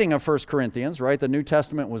the writing of 1 Corinthians, right, the New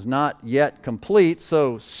Testament was not yet complete,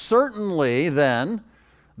 so certainly then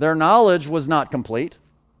their knowledge was not complete.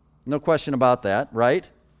 No question about that, right?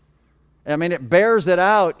 I mean, it bears it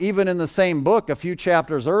out even in the same book a few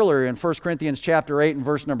chapters earlier in 1 Corinthians chapter 8 and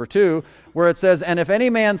verse number 2, where it says, "And if any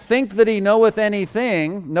man think that he knoweth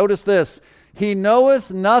anything," notice this, "he knoweth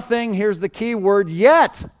nothing," here's the key word,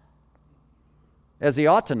 "yet, as he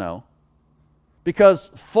ought to know." Because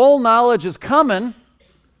full knowledge is coming,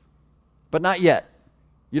 but not yet.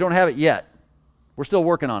 You don't have it yet. We're still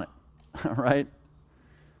working on it, right?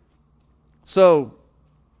 So,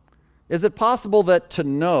 is it possible that to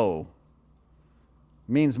know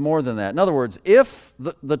means more than that? In other words, if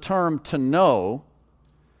the term to know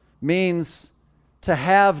means to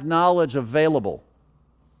have knowledge available,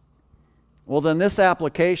 well, then this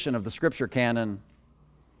application of the Scripture canon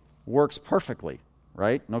works perfectly,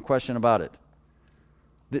 right? No question about it.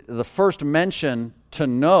 The first mention to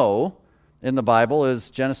know in the Bible is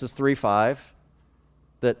Genesis 3:5,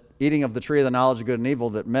 that eating of the tree of the knowledge of good and evil,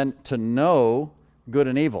 that meant to know good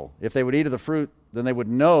and evil. If they would eat of the fruit, then they would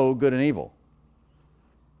know good and evil.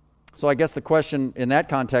 So I guess the question in that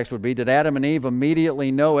context would be, did Adam and Eve immediately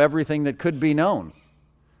know everything that could be known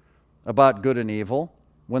about good and evil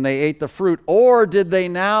when they ate the fruit? Or did they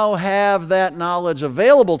now have that knowledge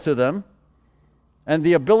available to them and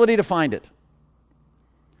the ability to find it?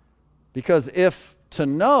 Because if to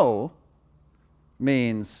know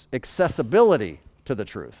means accessibility to the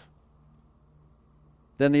truth,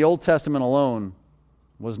 then the Old Testament alone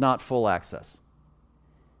was not full access,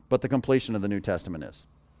 but the completion of the New Testament is.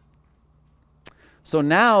 So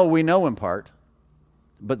now we know in part,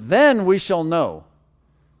 but then we shall know,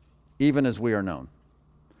 even as we are known.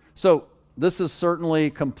 So this is certainly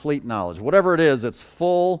complete knowledge. Whatever it is, it's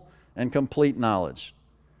full and complete knowledge.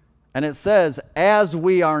 And it says, as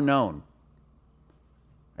we are known.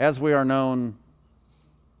 As we are known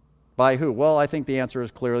by who? Well, I think the answer is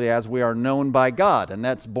clearly as we are known by God. And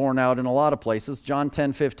that's borne out in a lot of places. John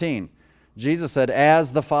 10:15. Jesus said,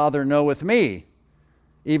 "As the Father knoweth me,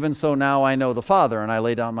 even so now I know the Father, and I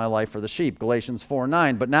lay down my life for the sheep." Galatians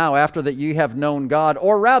 4:9. "But now after that ye have known God,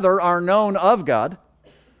 or rather are known of God,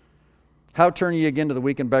 how turn ye again to the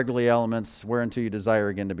weak and beggarly elements, whereunto you desire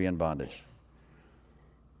again to be in bondage?"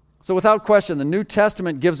 So without question, the New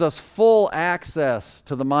Testament gives us full access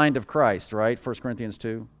to the mind of Christ, right? 1 Corinthians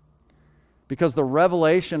 2. Because the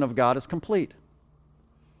revelation of God is complete,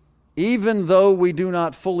 even though we do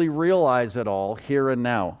not fully realize it all here and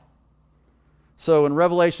now. So in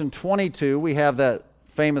Revelation 22, we have that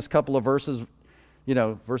famous couple of verses,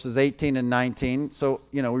 verses 18 and 19. So,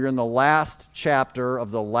 we're in the last chapter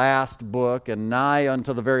of the last book and nigh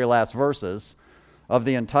unto the very last verses of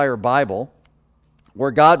the entire Bible,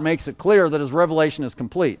 where God makes it clear that his revelation is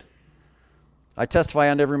complete. "I testify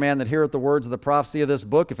unto every man that heareth the words of the prophecy of this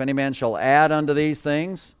book, if any man shall add unto these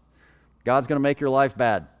things," God's going to make your life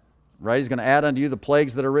bad, right? He's going to add unto you the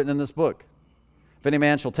plagues that are written in this book. "If any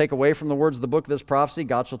man shall take away from the words of the book of this prophecy,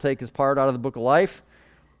 God shall take his part out of the book of life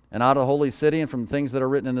and out of the holy city and from things that are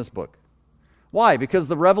written in this book." Why? Because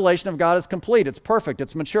the revelation of God is complete. It's perfect.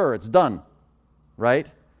 It's mature. It's done, right?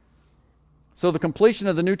 So the completion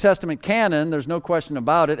of the New Testament canon, there's no question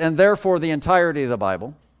about it, and therefore the entirety of the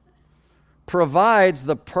Bible, provides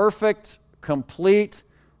the perfect, complete,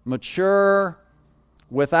 mature,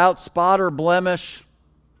 without spot or blemish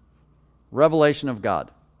revelation of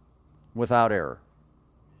God, without error.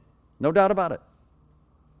 No doubt about it.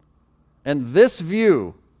 And this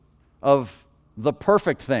view of the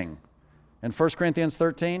perfect thing in 1 Corinthians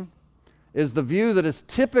 13 is the view that is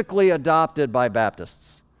typically adopted by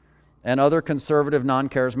Baptists and other conservative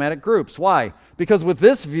non-charismatic groups. Why? Because with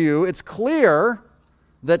this view, it's clear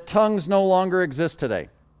that tongues no longer exist today.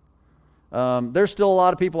 There's still a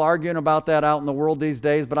lot of people arguing about that out in the world these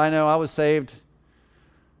days, but I know I was saved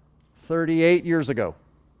 38 years ago.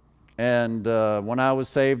 And when I was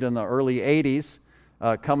saved in the early 80s,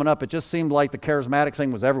 coming up, it just seemed like the charismatic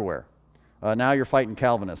thing was everywhere. Now you're fighting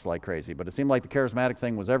Calvinists like crazy, but it seemed like the charismatic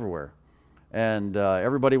thing was everywhere. And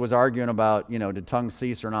everybody was arguing about, did tongues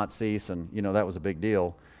cease or not cease? And, that was a big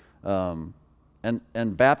deal.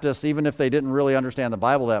 And Baptists, even if they didn't really understand the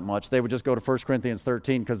Bible that much, they would just go to 1 Corinthians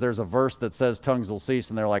 13 because there's a verse that says tongues will cease,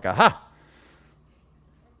 and they're like, aha!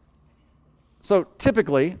 So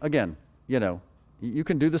typically, again, you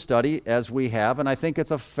can do the study as we have, and I think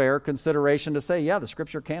it's a fair consideration to say, yeah, the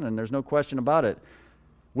Scripture canon, there's no question about it.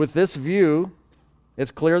 With this view, it's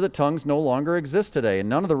clear that tongues no longer exist today, and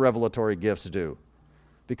none of the revelatory gifts do,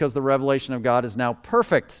 because the revelation of God is now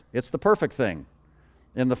perfect. It's the perfect thing.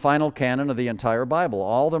 in the final canon of the entire Bible.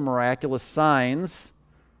 All the miraculous signs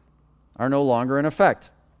are no longer in effect.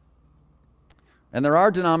 And there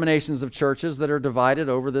are denominations of churches that are divided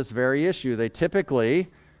over this very issue. They typically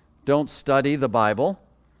don't study the Bible,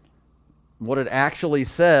 what it actually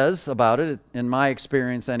says about it, in my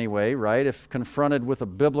experience anyway, right? If confronted with a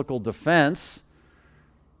biblical defense,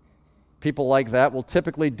 people like that will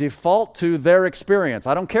typically default to their experience.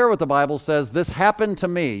 I don't care what the Bible says, this happened to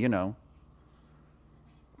me, you know.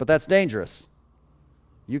 But that's dangerous.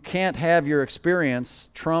 You can't have your experience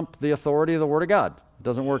trump the authority of the Word of God. It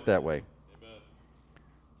doesn't work that way. Amen.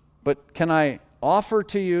 But can I offer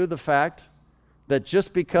to you the fact that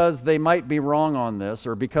just because they might be wrong on this,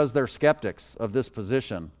 or because they're skeptics of this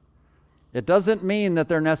position, it doesn't mean that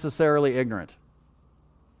they're necessarily ignorant.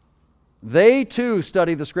 They too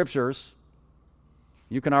study the Scriptures.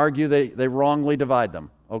 You can argue they wrongly divide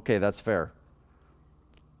them. Okay, that's fair.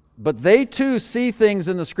 But they too see things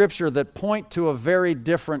in the Scripture that point to a very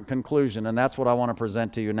different conclusion, and that's what I want to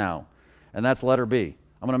present to you now. And that's letter B.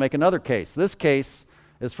 I'm going to make another case. This case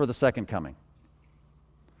is for the second coming.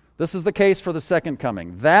 This is the case for the second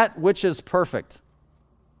coming. That which is perfect,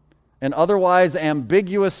 an otherwise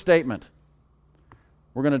ambiguous statement,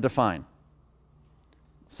 we're going to define.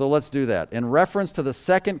 So let's do that. In reference to the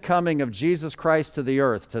second coming of Jesus Christ to the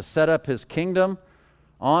earth to set up His kingdom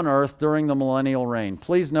on earth during the millennial reign.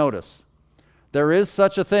 Please notice, there is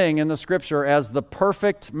such a thing in the Scripture as the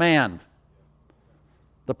perfect man.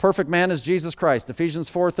 The perfect man is Jesus Christ. Ephesians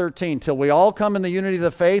 4:13, till we all come in the unity of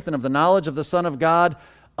the faith and of the knowledge of the Son of God,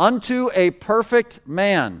 unto a perfect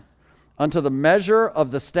man, unto the measure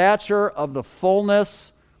of the stature of the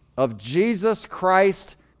fullness of Jesus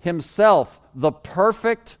Christ Himself, the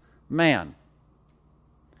perfect man.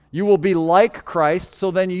 You will be like Christ,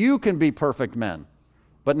 so then you can be perfect men.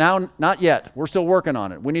 But now, not yet. We're still working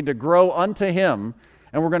on it. We need to grow unto Him,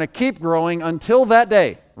 and we're going to keep growing until that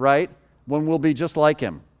day, right, when we'll be just like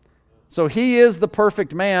Him. So He is the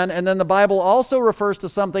perfect man, and then the Bible also refers to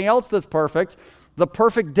something else that's perfect, the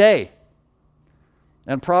perfect day.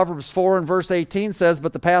 And Proverbs 4 and verse 18 says,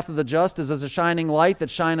 but the path of the just is as a shining light that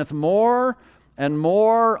shineth more and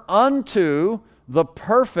more unto the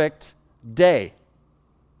perfect day.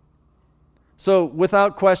 So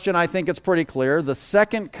without question, I think it's pretty clear. The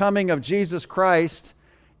second coming of Jesus Christ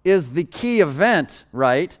is the key event,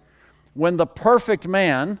 right? When the perfect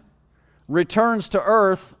man returns to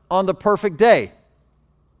earth on the perfect day,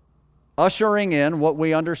 ushering in what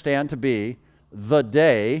we understand to be the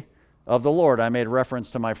day of the Lord. I made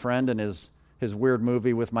reference to my friend and his weird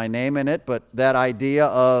movie with my name in it, but that idea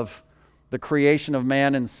of the creation of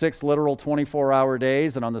man in 6 literal 24-hour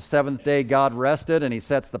days, and on the 7th day God rested, and He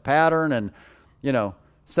sets the pattern, and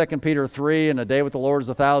 2 Peter 3, and a day with the Lord is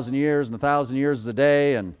 1,000 years, and 1,000 years is a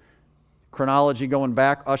day, and chronology going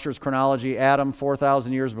back, Ussher's chronology, Adam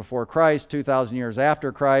 4,000 years before Christ, 2,000 years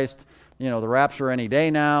after Christ, the rapture any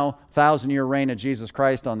day now, 1,000-year reign of Jesus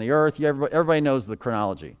Christ on the earth. Everybody knows the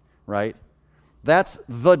chronology, right? That's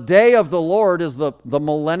the day of the Lord, is the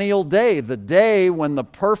millennial day, the day when the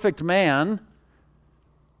perfect man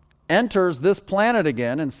enters this planet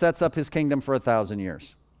again and sets up His kingdom for 1,000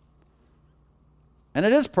 years. And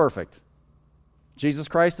it is perfect. Jesus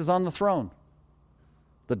Christ is on the throne.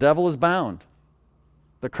 The devil is bound.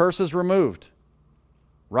 The curse is removed.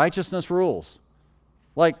 Righteousness rules.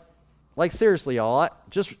 Like seriously, y'all,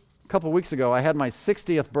 just a couple of weeks ago, I had my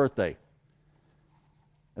 60th birthday.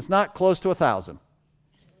 It's not close to 1,000.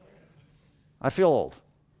 I feel old.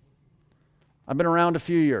 I've been around a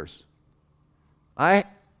few years.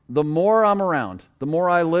 The more I'm around, the more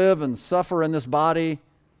I live and suffer in this body,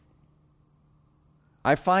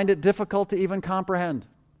 I find it difficult to even comprehend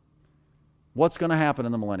what's going to happen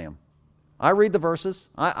in the millennium. I read the verses.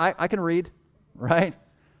 I can read, right?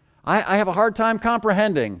 I have a hard time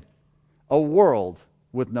comprehending a world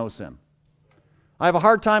with no sin. I have a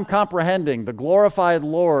hard time comprehending the glorified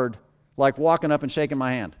Lord like walking up and shaking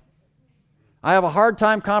my hand. I have a hard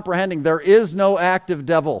time comprehending there is no active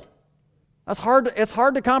devil. It's hard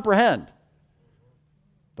to comprehend.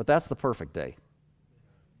 But that's the perfect day.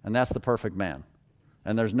 And that's the perfect man.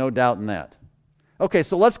 And there's no doubt in that. Okay,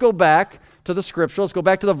 so let's go back to the Scripture. Let's go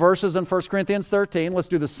back to the verses in 1 Corinthians 13. Let's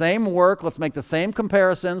do the same work. Let's make the same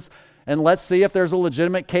comparisons. And let's see if there's a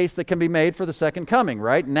legitimate case that can be made for the second coming,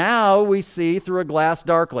 right? Now we see through a glass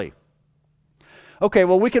darkly. Okay,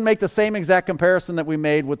 well, we can make the same exact comparison that we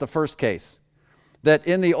made with the first case. That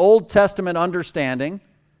in the Old Testament understanding,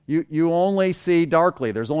 you only see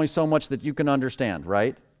darkly. There's only so much that you can understand,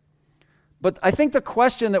 right? But I think the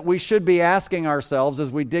question that we should be asking ourselves as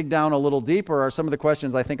we dig down a little deeper are some of the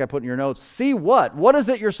questions I think I put in your notes. See what? What is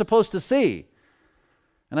it you're supposed to see?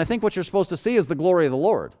 And I think what you're supposed to see is the glory of the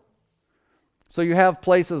Lord. So you have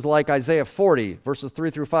places like Isaiah 40, verses 3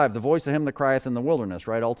 through 5, the voice of him that crieth in the wilderness,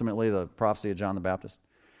 right? Ultimately, the prophecy of John the Baptist.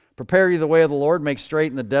 Prepare ye the way of the Lord, make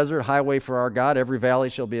straight in the desert highway for our God. Every valley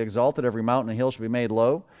shall be exalted, every mountain and hill shall be made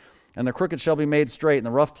low. And the crooked shall be made straight, and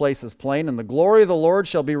the rough places plain. And the glory of the Lord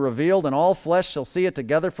shall be revealed, and all flesh shall see it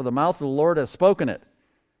together, for the mouth of the Lord has spoken it.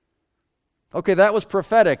 Okay, that was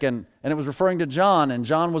prophetic, and it was referring to John, and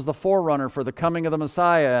John was the forerunner for the coming of the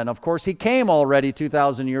Messiah. And of course, he came already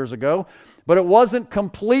 2,000 years ago, but it wasn't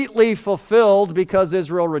completely fulfilled because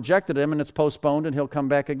Israel rejected him, and it's postponed, and he'll come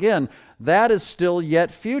back again. That is still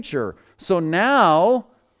yet future. So now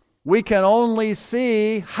we can only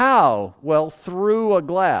see how? Well, through a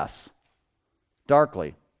glass,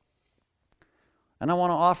 darkly. And I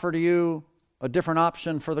want to offer to you a different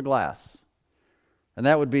option for the glass. And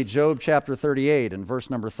that would be Job chapter 38 and verse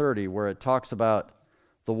number 30, where it talks about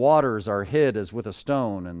the waters are hid as with a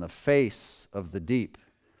stone, and the face of the deep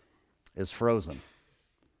is frozen.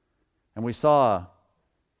 And we saw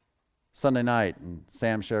Sunday night, and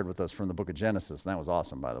Sam shared with us from the book of Genesis, and that was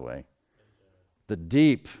awesome, by the way. The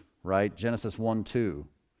deep, right? Genesis 1:2.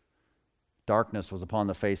 Darkness was upon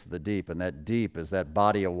the face of the deep, and that deep is that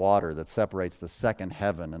body of water that separates the second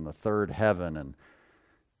heaven and the third heaven. And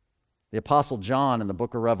the Apostle John in the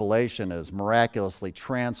book of Revelation is miraculously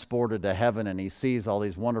transported to heaven, and he sees all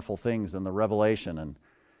these wonderful things in the Revelation. And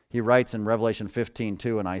he writes in Revelation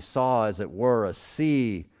 15:2, and I saw, as it were, a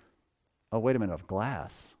sea, of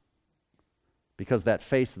glass. Because that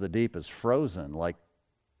face of the deep is frozen like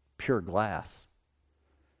pure glass.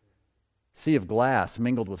 Sea of glass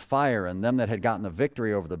mingled with fire, and them that had gotten the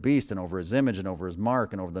victory over the beast and over his image and over his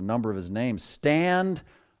mark and over the number of his name stand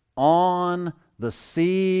on the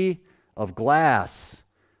sea of glass,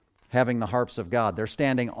 having the harps of God. They're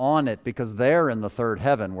standing on it because they're in the third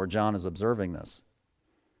heaven where John is observing this.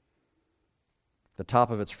 The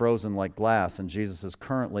top of it's frozen like glass, and Jesus is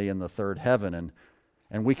currently in the third heaven,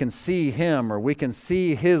 and we can see him, or we can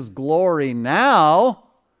see his glory now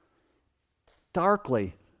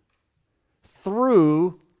darkly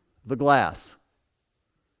through the glass,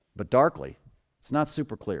 but darkly. It's not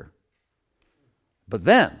super clear. But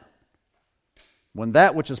then, when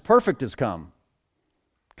that which is perfect is come,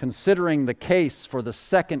 considering the case for the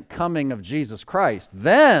second coming of Jesus Christ,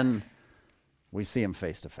 then we see him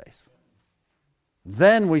face to face.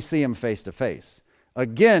 Then we see him face to face.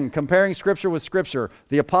 Again, comparing Scripture with Scripture,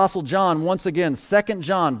 the Apostle John, once again, 2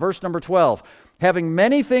 John, verse number 12, having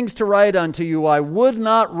many things to write unto you, I would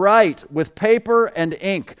not write with paper and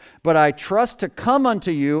ink, but I trust to come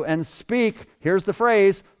unto you and speak, here's the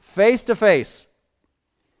phrase, face to face,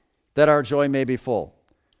 that our joy may be full.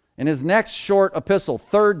 In his next short epistle,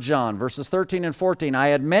 3 John, verses 13 and 14, I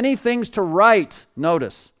had many things to write,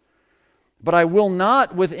 notice, but I will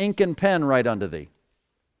not with ink and pen write unto thee.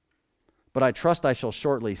 But I trust I shall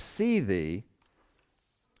shortly see thee,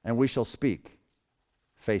 and we shall speak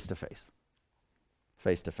face to face.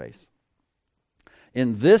 Face to face.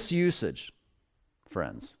 In this usage,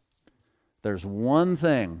 friends, there's one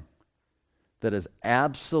thing that is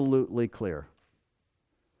absolutely clear,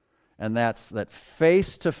 and that's that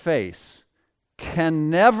face to face can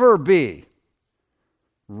never be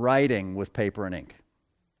writing with paper and ink.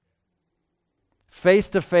 Face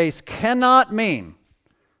to face cannot mean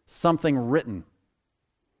something written.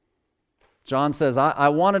 John says, I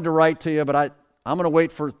wanted to write to you, but I'm going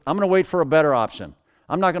to wait for a better option.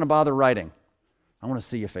 I'm not going to bother writing. I want to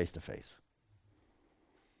see you face to face.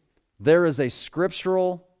 There is a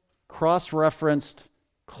scriptural, cross-referenced,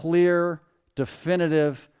 clear,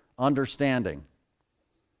 definitive understanding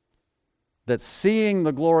that seeing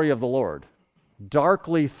the glory of the Lord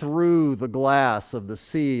darkly through the glass of the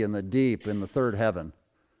sea and the deep in the third heaven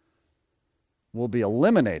will be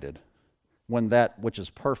eliminated when that which is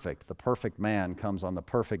perfect, the perfect man, comes on the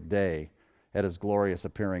perfect day at his glorious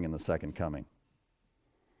appearing in the second coming.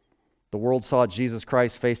 The world saw Jesus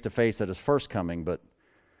Christ face to face at his first coming, but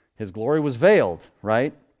his glory was veiled,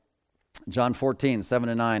 right? John 14, 7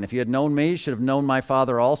 and 9. If you had known me, you should have known my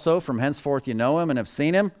Father also. From henceforth you know him and have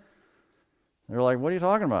seen him. They're like, what are you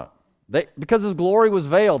talking about? Because his glory was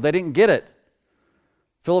veiled. They didn't get it.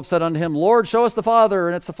 Philip said unto him, Lord, show us the Father,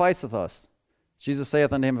 and it sufficeth us. Jesus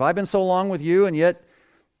saith unto him, have I been so long with you, and yet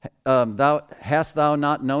hast thou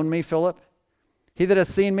not known me, Philip? He that hath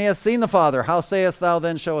seen me hath seen the Father. How sayest thou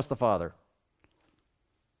then, show us the Father?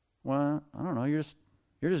 Well, I don't know. You're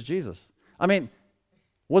just Jesus. I mean,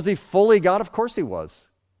 was he fully God? Of course he was.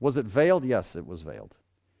 Was it veiled? Yes, it was veiled.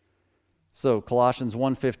 So Colossians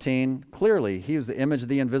 1:15, clearly, he was the image of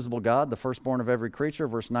the invisible God, the firstborn of every creature.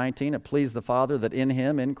 Verse 19, it pleased the Father that in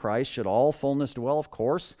him, in Christ, should all fullness dwell, of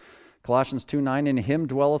course. Colossians 2:9, in him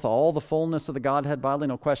dwelleth all the fullness of the Godhead bodily,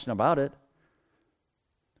 no question about it.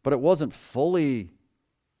 But it wasn't fully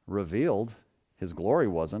revealed. His glory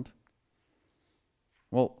wasn't.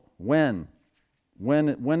 Well, when?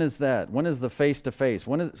 When is that? When is the face-to-face?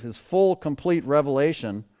 When is his full, complete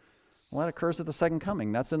revelation? Well, that occurs at the second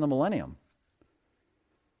coming. That's in the millennium.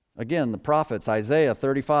 Again, the prophets, Isaiah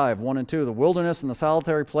 35, 1 and 2, the wilderness and the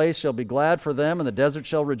solitary place shall be glad for them, and the desert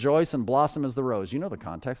shall rejoice and blossom as the rose. You know the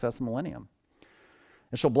context, that's the millennium.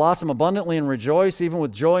 It shall blossom abundantly and rejoice, even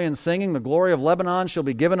with joy and singing. The glory of Lebanon shall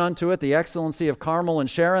be given unto it, the excellency of Carmel and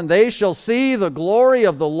Sharon. They shall see the glory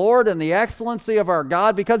of the Lord and the excellency of our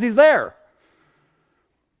God, because he's there.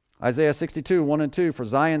 Isaiah 62, 1 and 2, for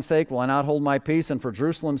Zion's sake will I not hold my peace, and for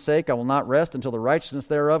Jerusalem's sake I will not rest until the righteousness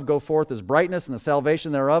thereof go forth as brightness, and the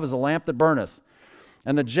salvation thereof as a lamp that burneth.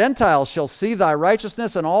 And the Gentiles shall see thy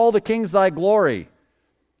righteousness, and all the kings thy glory.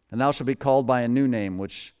 And thou shalt be called by a new name,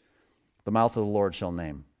 which the mouth of the Lord shall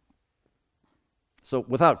name. So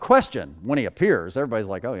without question, when he appears, everybody's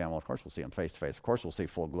like, oh yeah, well of course we'll see him face to face. Of course we'll see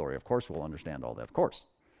full glory. Of course we'll understand all that. Of course.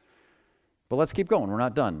 But let's keep going. We're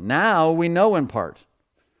not done. Now we know in part.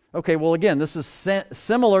 Okay, well again, this is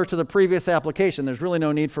similar to the previous application. There's really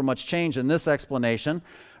no need for much change in this explanation,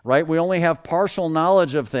 right? We only have partial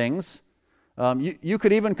knowledge of things. You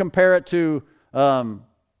could even compare it to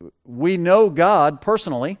we know God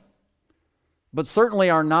personally, but certainly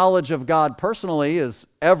our knowledge of God personally is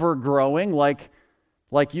ever growing. Like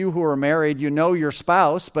you who are married, you know your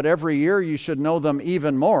spouse, but every year you should know them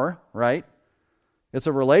even more, right? It's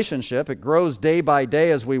a relationship. It grows day by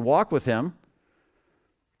day as we walk with him.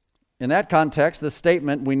 In that context, this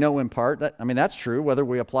statement, we know in part, that's true, whether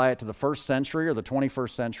we apply it to the first century or the 21st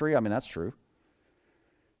century, that's true.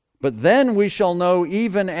 But then we shall know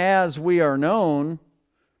even as we are known.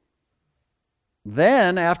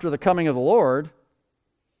 Then, after the coming of the Lord,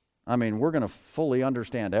 we're going to fully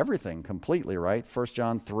understand everything completely, right? 1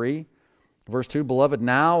 John 3, verse 2, beloved,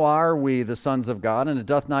 now are we the sons of God, and it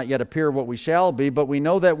doth not yet appear what we shall be, but we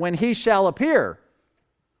know that when he shall appear,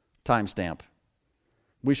 timestamp,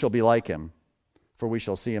 we shall be like him, for we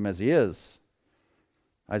shall see him as he is.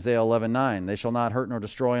 Isaiah 11:9, they shall not hurt nor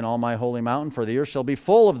destroy in all my holy mountain, for the earth shall be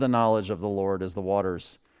full of the knowledge of the Lord as the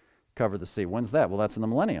waters cover the sea. When's that? Well, that's in the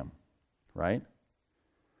millennium, right?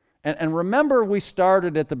 And remember, we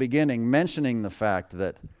started at the beginning mentioning the fact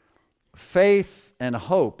that faith and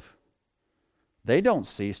hope, they don't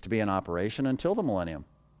cease to be in operation until the millennium.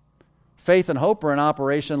 Faith and hope are in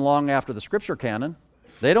operation long after the Scripture canon.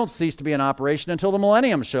 They don't cease to be in operation until the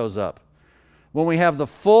millennium shows up. When we have the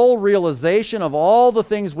full realization of all the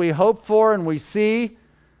things we hope for and we see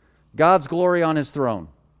God's glory on his throne.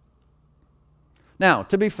 Now,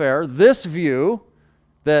 to be fair, this view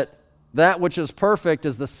that which is perfect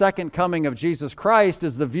is the second coming of Jesus Christ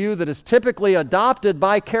is the view that is typically adopted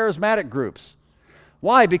by charismatic groups.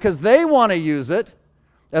 Why? Because they want to use it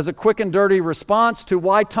as a quick and dirty response to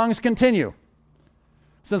why tongues continue.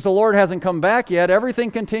 Since the Lord hasn't come back yet,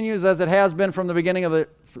 everything continues as it has been from the beginning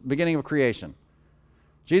of creation.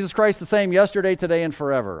 Jesus Christ the same yesterday, today, and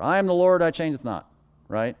forever. I am the Lord, I changeth not.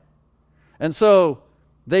 Right? And so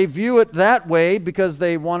they view it that way because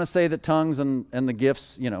they want to say that tongues and the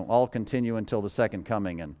gifts, all continue until the second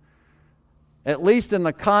coming. And at least in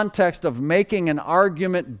the context of making an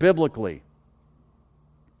argument biblically,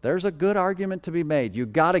 there's a good argument to be made. You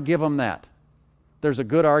got to give them that. There's a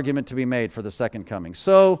good argument to be made for the second coming.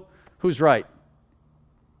 So, who's right?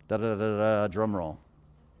 Drum roll.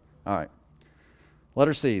 All right.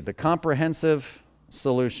 Letter C, the comprehensive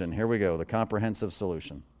solution. Here we go, the comprehensive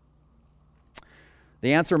solution.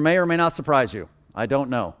 The answer may or may not surprise you. I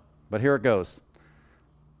don't know, but here it goes.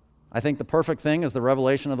 I think the perfect thing is the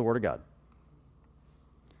revelation of the Word of God.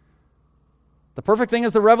 The perfect thing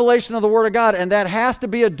is the revelation of the Word of God, and that has to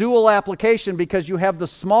be a dual application because you have the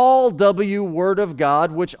small w Word of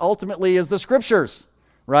God, which ultimately is the Scriptures,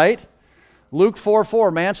 right? Luke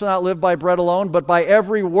 4:4, man shall not live by bread alone, but by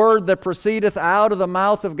every word that proceedeth out of the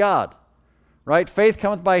mouth of God, right? Faith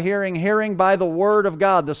cometh by hearing, hearing by the Word of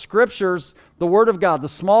God. The Scriptures, the Word of God, the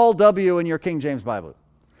small w in your King James Bible.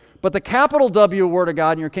 But the capital W Word of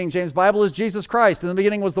God in your King James Bible is Jesus Christ. In the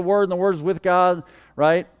beginning was the Word, and the Word was with God,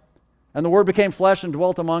 right? And the Word became flesh and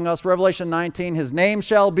dwelt among us. Revelation 19, his name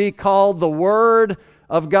shall be called the Word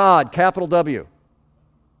of God, capital W.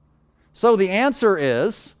 So the answer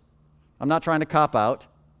is, I'm not trying to cop out,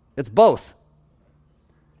 it's both.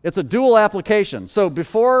 It's a dual application. So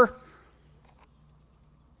before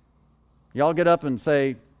y'all get up and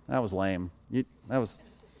say, That was lame. That was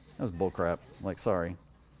bullcrap. Like, sorry.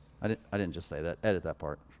 I didn't just say that. Edit that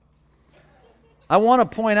part. I want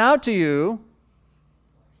to point out to you,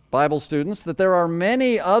 Bible students, that there are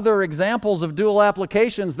many other examples of dual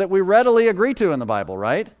applications that we readily agree to in the Bible,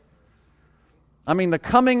 right? I mean, the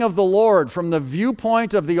coming of the Lord from the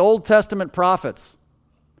viewpoint of the Old Testament prophets,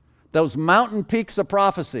 those mountain peaks of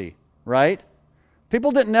prophecy, right?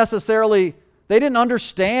 People didn't understand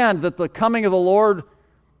that the coming of the Lord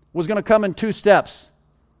was going to come in 2 steps,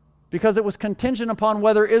 because it was contingent upon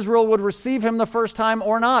whether Israel would receive him the first time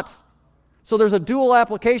or not. So there's a dual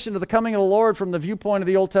application to the coming of the Lord from the viewpoint of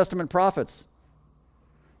the Old Testament prophets.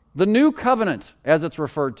 The new covenant, as it's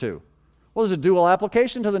referred to. Well, there's a dual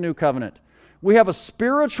application to the new covenant. We have a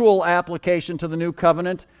spiritual application to the new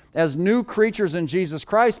covenant as new creatures in Jesus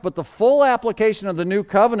Christ, but the full application of the new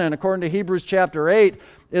covenant, according to Hebrews chapter 8,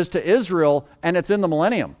 is to Israel, and it's in the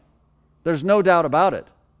millennium. There's no doubt about it.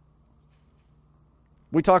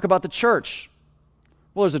 We talk about the church.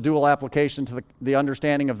 Well, there's a dual application to the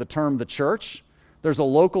understanding of the term the church. There's a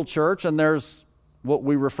local church, and there's what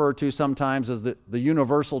we refer to sometimes as the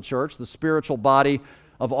universal church, the spiritual body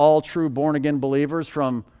of all true born-again believers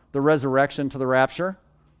from the resurrection to the rapture,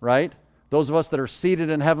 right? Those of us that are seated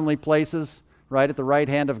in heavenly places, right, at the right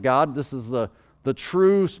hand of God. This is the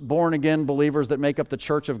true born-again believers that make up the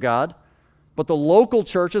church of God. But the local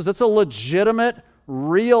churches, it's a legitimate,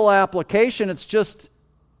 real application. It's just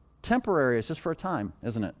temporary. It's just for a time,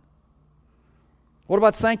 isn't it? What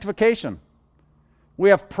about sanctification? We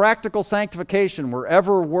have practical sanctification. We're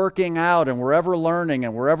ever working out, and we're ever learning,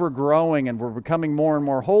 and we're ever growing, and we're becoming more and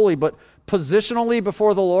more holy. But positionally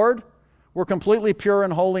before the Lord, we're completely pure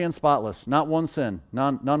and holy and spotless. Not one sin.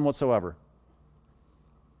 None whatsoever.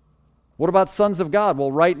 What about sons of God?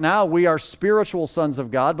 Well, right now we are spiritual sons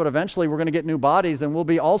of God, but eventually we're going to get new bodies, and we'll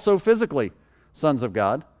be also physically sons of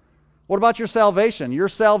God. What about your salvation? Your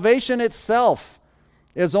salvation itself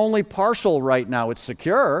is only partial right now. It's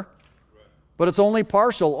secure, but it's only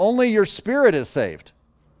partial. Only your spirit is saved,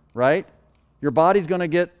 right? Your body's going to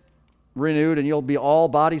get renewed, and you'll be all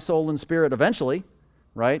body, soul, and spirit eventually,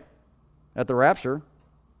 right? At the rapture.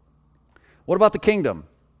 What about the kingdom?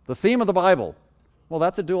 The theme of the Bible. Well,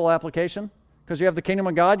 that's a dual application, because you have the kingdom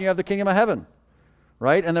of God and you have the kingdom of heaven.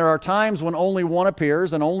 Right? And there are times when only one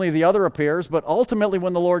appears and only the other appears, but ultimately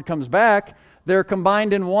when the Lord comes back, they're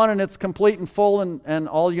combined in one, and it's complete and full and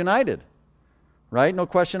all united. Right? No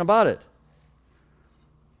question about it.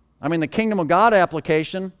 I mean, the kingdom of God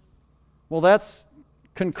application, well, that's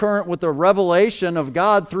concurrent with the revelation of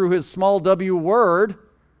God through his small w word,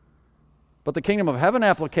 but the kingdom of heaven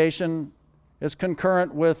application is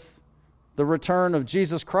concurrent with the return of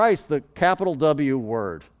Jesus Christ, the capital W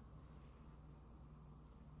word.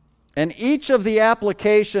 And each of the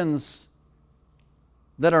applications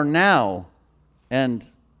that are now and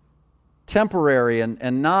temporary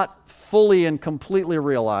and not fully and completely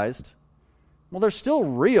realized, well, they're still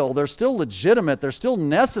real, they're still legitimate, they're still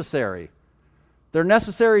necessary. They're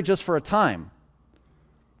necessary just for a time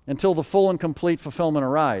until the full and complete fulfillment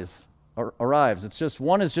arrives. It's just,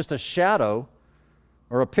 one is just a shadow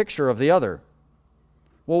or a picture of the other.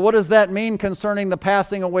 Well, what does that mean concerning the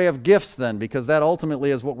passing away of gifts then? Because that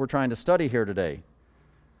ultimately is what we're trying to study here today.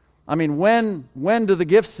 I mean, when do the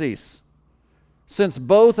gifts cease? Since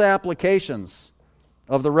both applications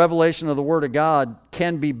of the revelation of the Word of God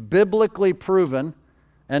can be biblically proven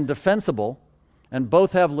and defensible, and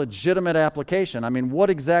both have legitimate application. I mean, what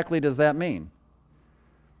exactly does that mean?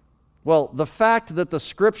 Well, the fact that the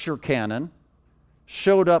Scripture canon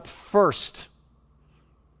showed up first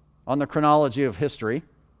on the chronology of history,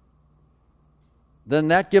 then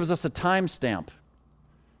that gives us a timestamp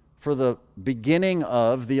for the beginning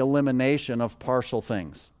of the elimination of partial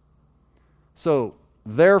things. So,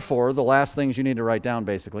 therefore, the last things you need to write down,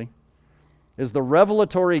 basically, is the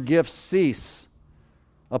revelatory gifts cease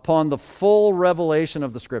upon the full revelation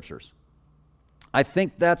of the Scriptures. I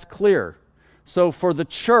think that's clear. So, for the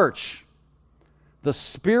church, the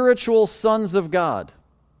spiritual sons of God,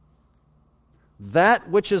 that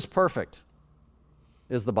which is perfect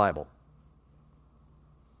is the Bible.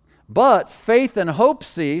 But faith and hope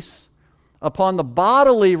cease upon the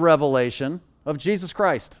bodily revelation of Jesus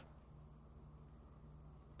Christ.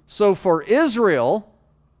 So for Israel,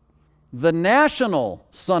 the national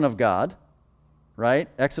Son of God, right?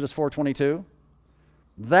 Exodus 4:22,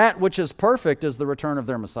 that which is perfect is the return of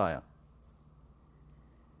their Messiah.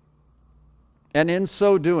 And in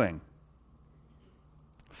so doing,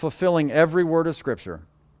 fulfilling every word of Scripture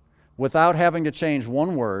without having to change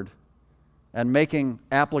one word and making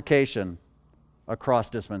application across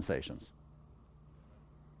dispensations.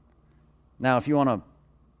 Now, if you want to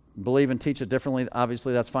believe and teach it differently,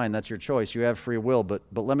 obviously that's fine. That's your choice. You have free will. But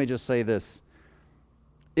let me just say this.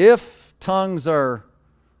 If tongues are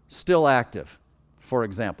still active, for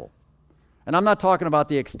example, and I'm not talking about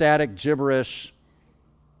the ecstatic gibberish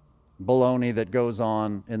baloney that goes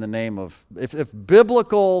on in the name of, if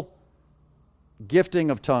biblical gifting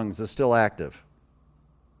of tongues is still active,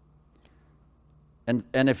 and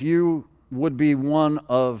if you would be one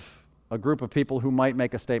of a group of people who might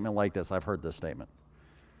make a statement like this, I've heard this statement.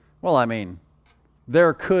 Well, I mean,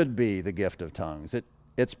 there could be the gift of tongues.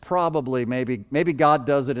 It's probably, maybe God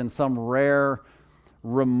does it in some rare,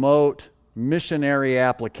 remote missionary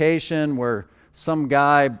application where some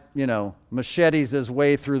guy, machetes his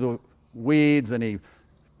way through the weeds and he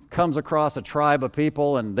comes across a tribe of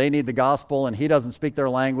people and they need the gospel and he doesn't speak their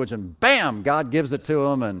language and bam, God gives it to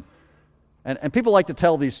him. And people like to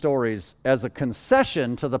tell these stories as a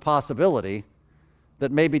concession to the possibility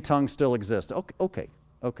that maybe tongues still exist. Okay.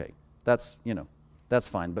 That's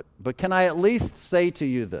fine. But can I at least say to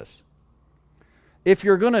you this? If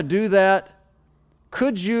you're going to do that,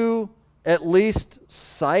 could you at least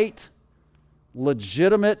cite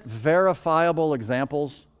legitimate, verifiable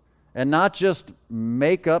examples and not just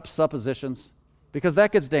make up suppositions? Because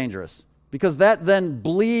that gets dangerous. Because that then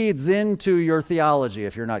bleeds into your theology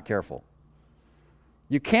if you're not careful.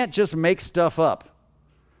 You can't just make stuff up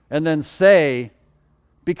and then say,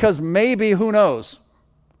 because maybe, who knows?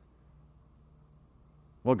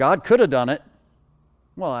 Well, God could have done it.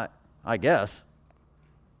 Well, I guess.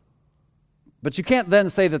 But you can't then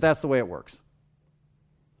say that that's the way it works.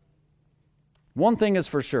 One thing is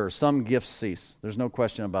for sure, some gifts cease. There's no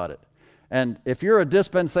question about it. And if you're a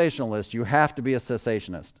dispensationalist, you have to be a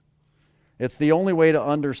cessationist. It's the only way to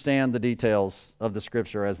understand the details of the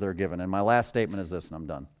Scripture as they're given. And my last statement is this, and I'm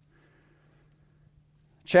done.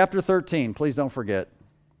 Chapter 13, please don't forget,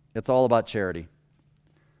 it's all about charity.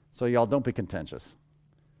 So y'all, don't be contentious.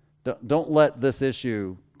 Don't let this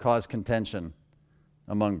issue cause contention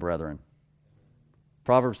among brethren.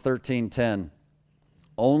 Proverbs 13:10,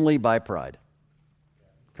 only by pride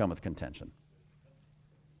cometh contention,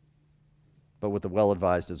 but with the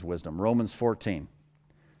well-advised is wisdom. Romans 14,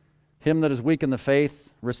 him that is weak in the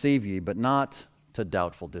faith receive ye, but not to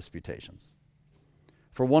doubtful disputations.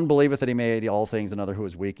 For one believeth that he may eat all things, another who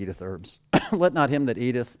is weak eateth herbs. Let not him that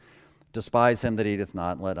eateth despise him that eateth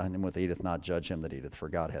not, and let him that eateth not judge him that eateth, for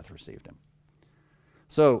God hath received him.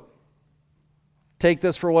 So, take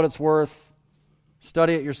this for what it's worth,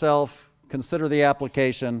 study it yourself, consider the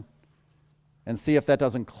application, and see if that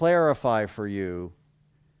doesn't clarify for you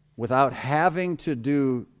without having to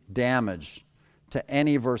do damage to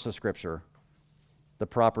any verse of Scripture, the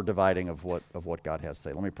proper dividing of what God has to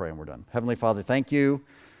say. Let me pray and we're done. Heavenly Father, thank you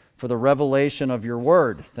for the revelation of your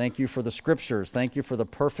word. Thank you for the Scriptures. Thank you for the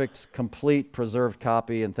perfect, complete, preserved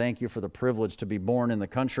copy, and thank you for the privilege to be born in the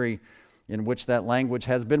country in which that language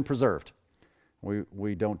has been preserved.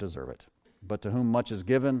 We don't deserve it. But to whom much is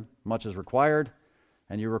given, much is required,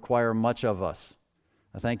 and you require much of us.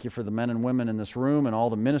 I thank you for the men and women in this room and all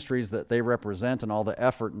the ministries that they represent and all the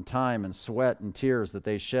effort and time and sweat and tears that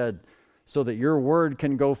they shed so that your word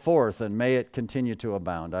can go forth, and may it continue to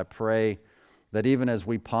abound. I pray that even as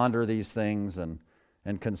we ponder these things and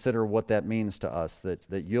consider what that means to us,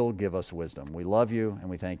 that you'll give us wisdom. We love you and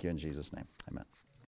we thank you in Jesus' name. Amen.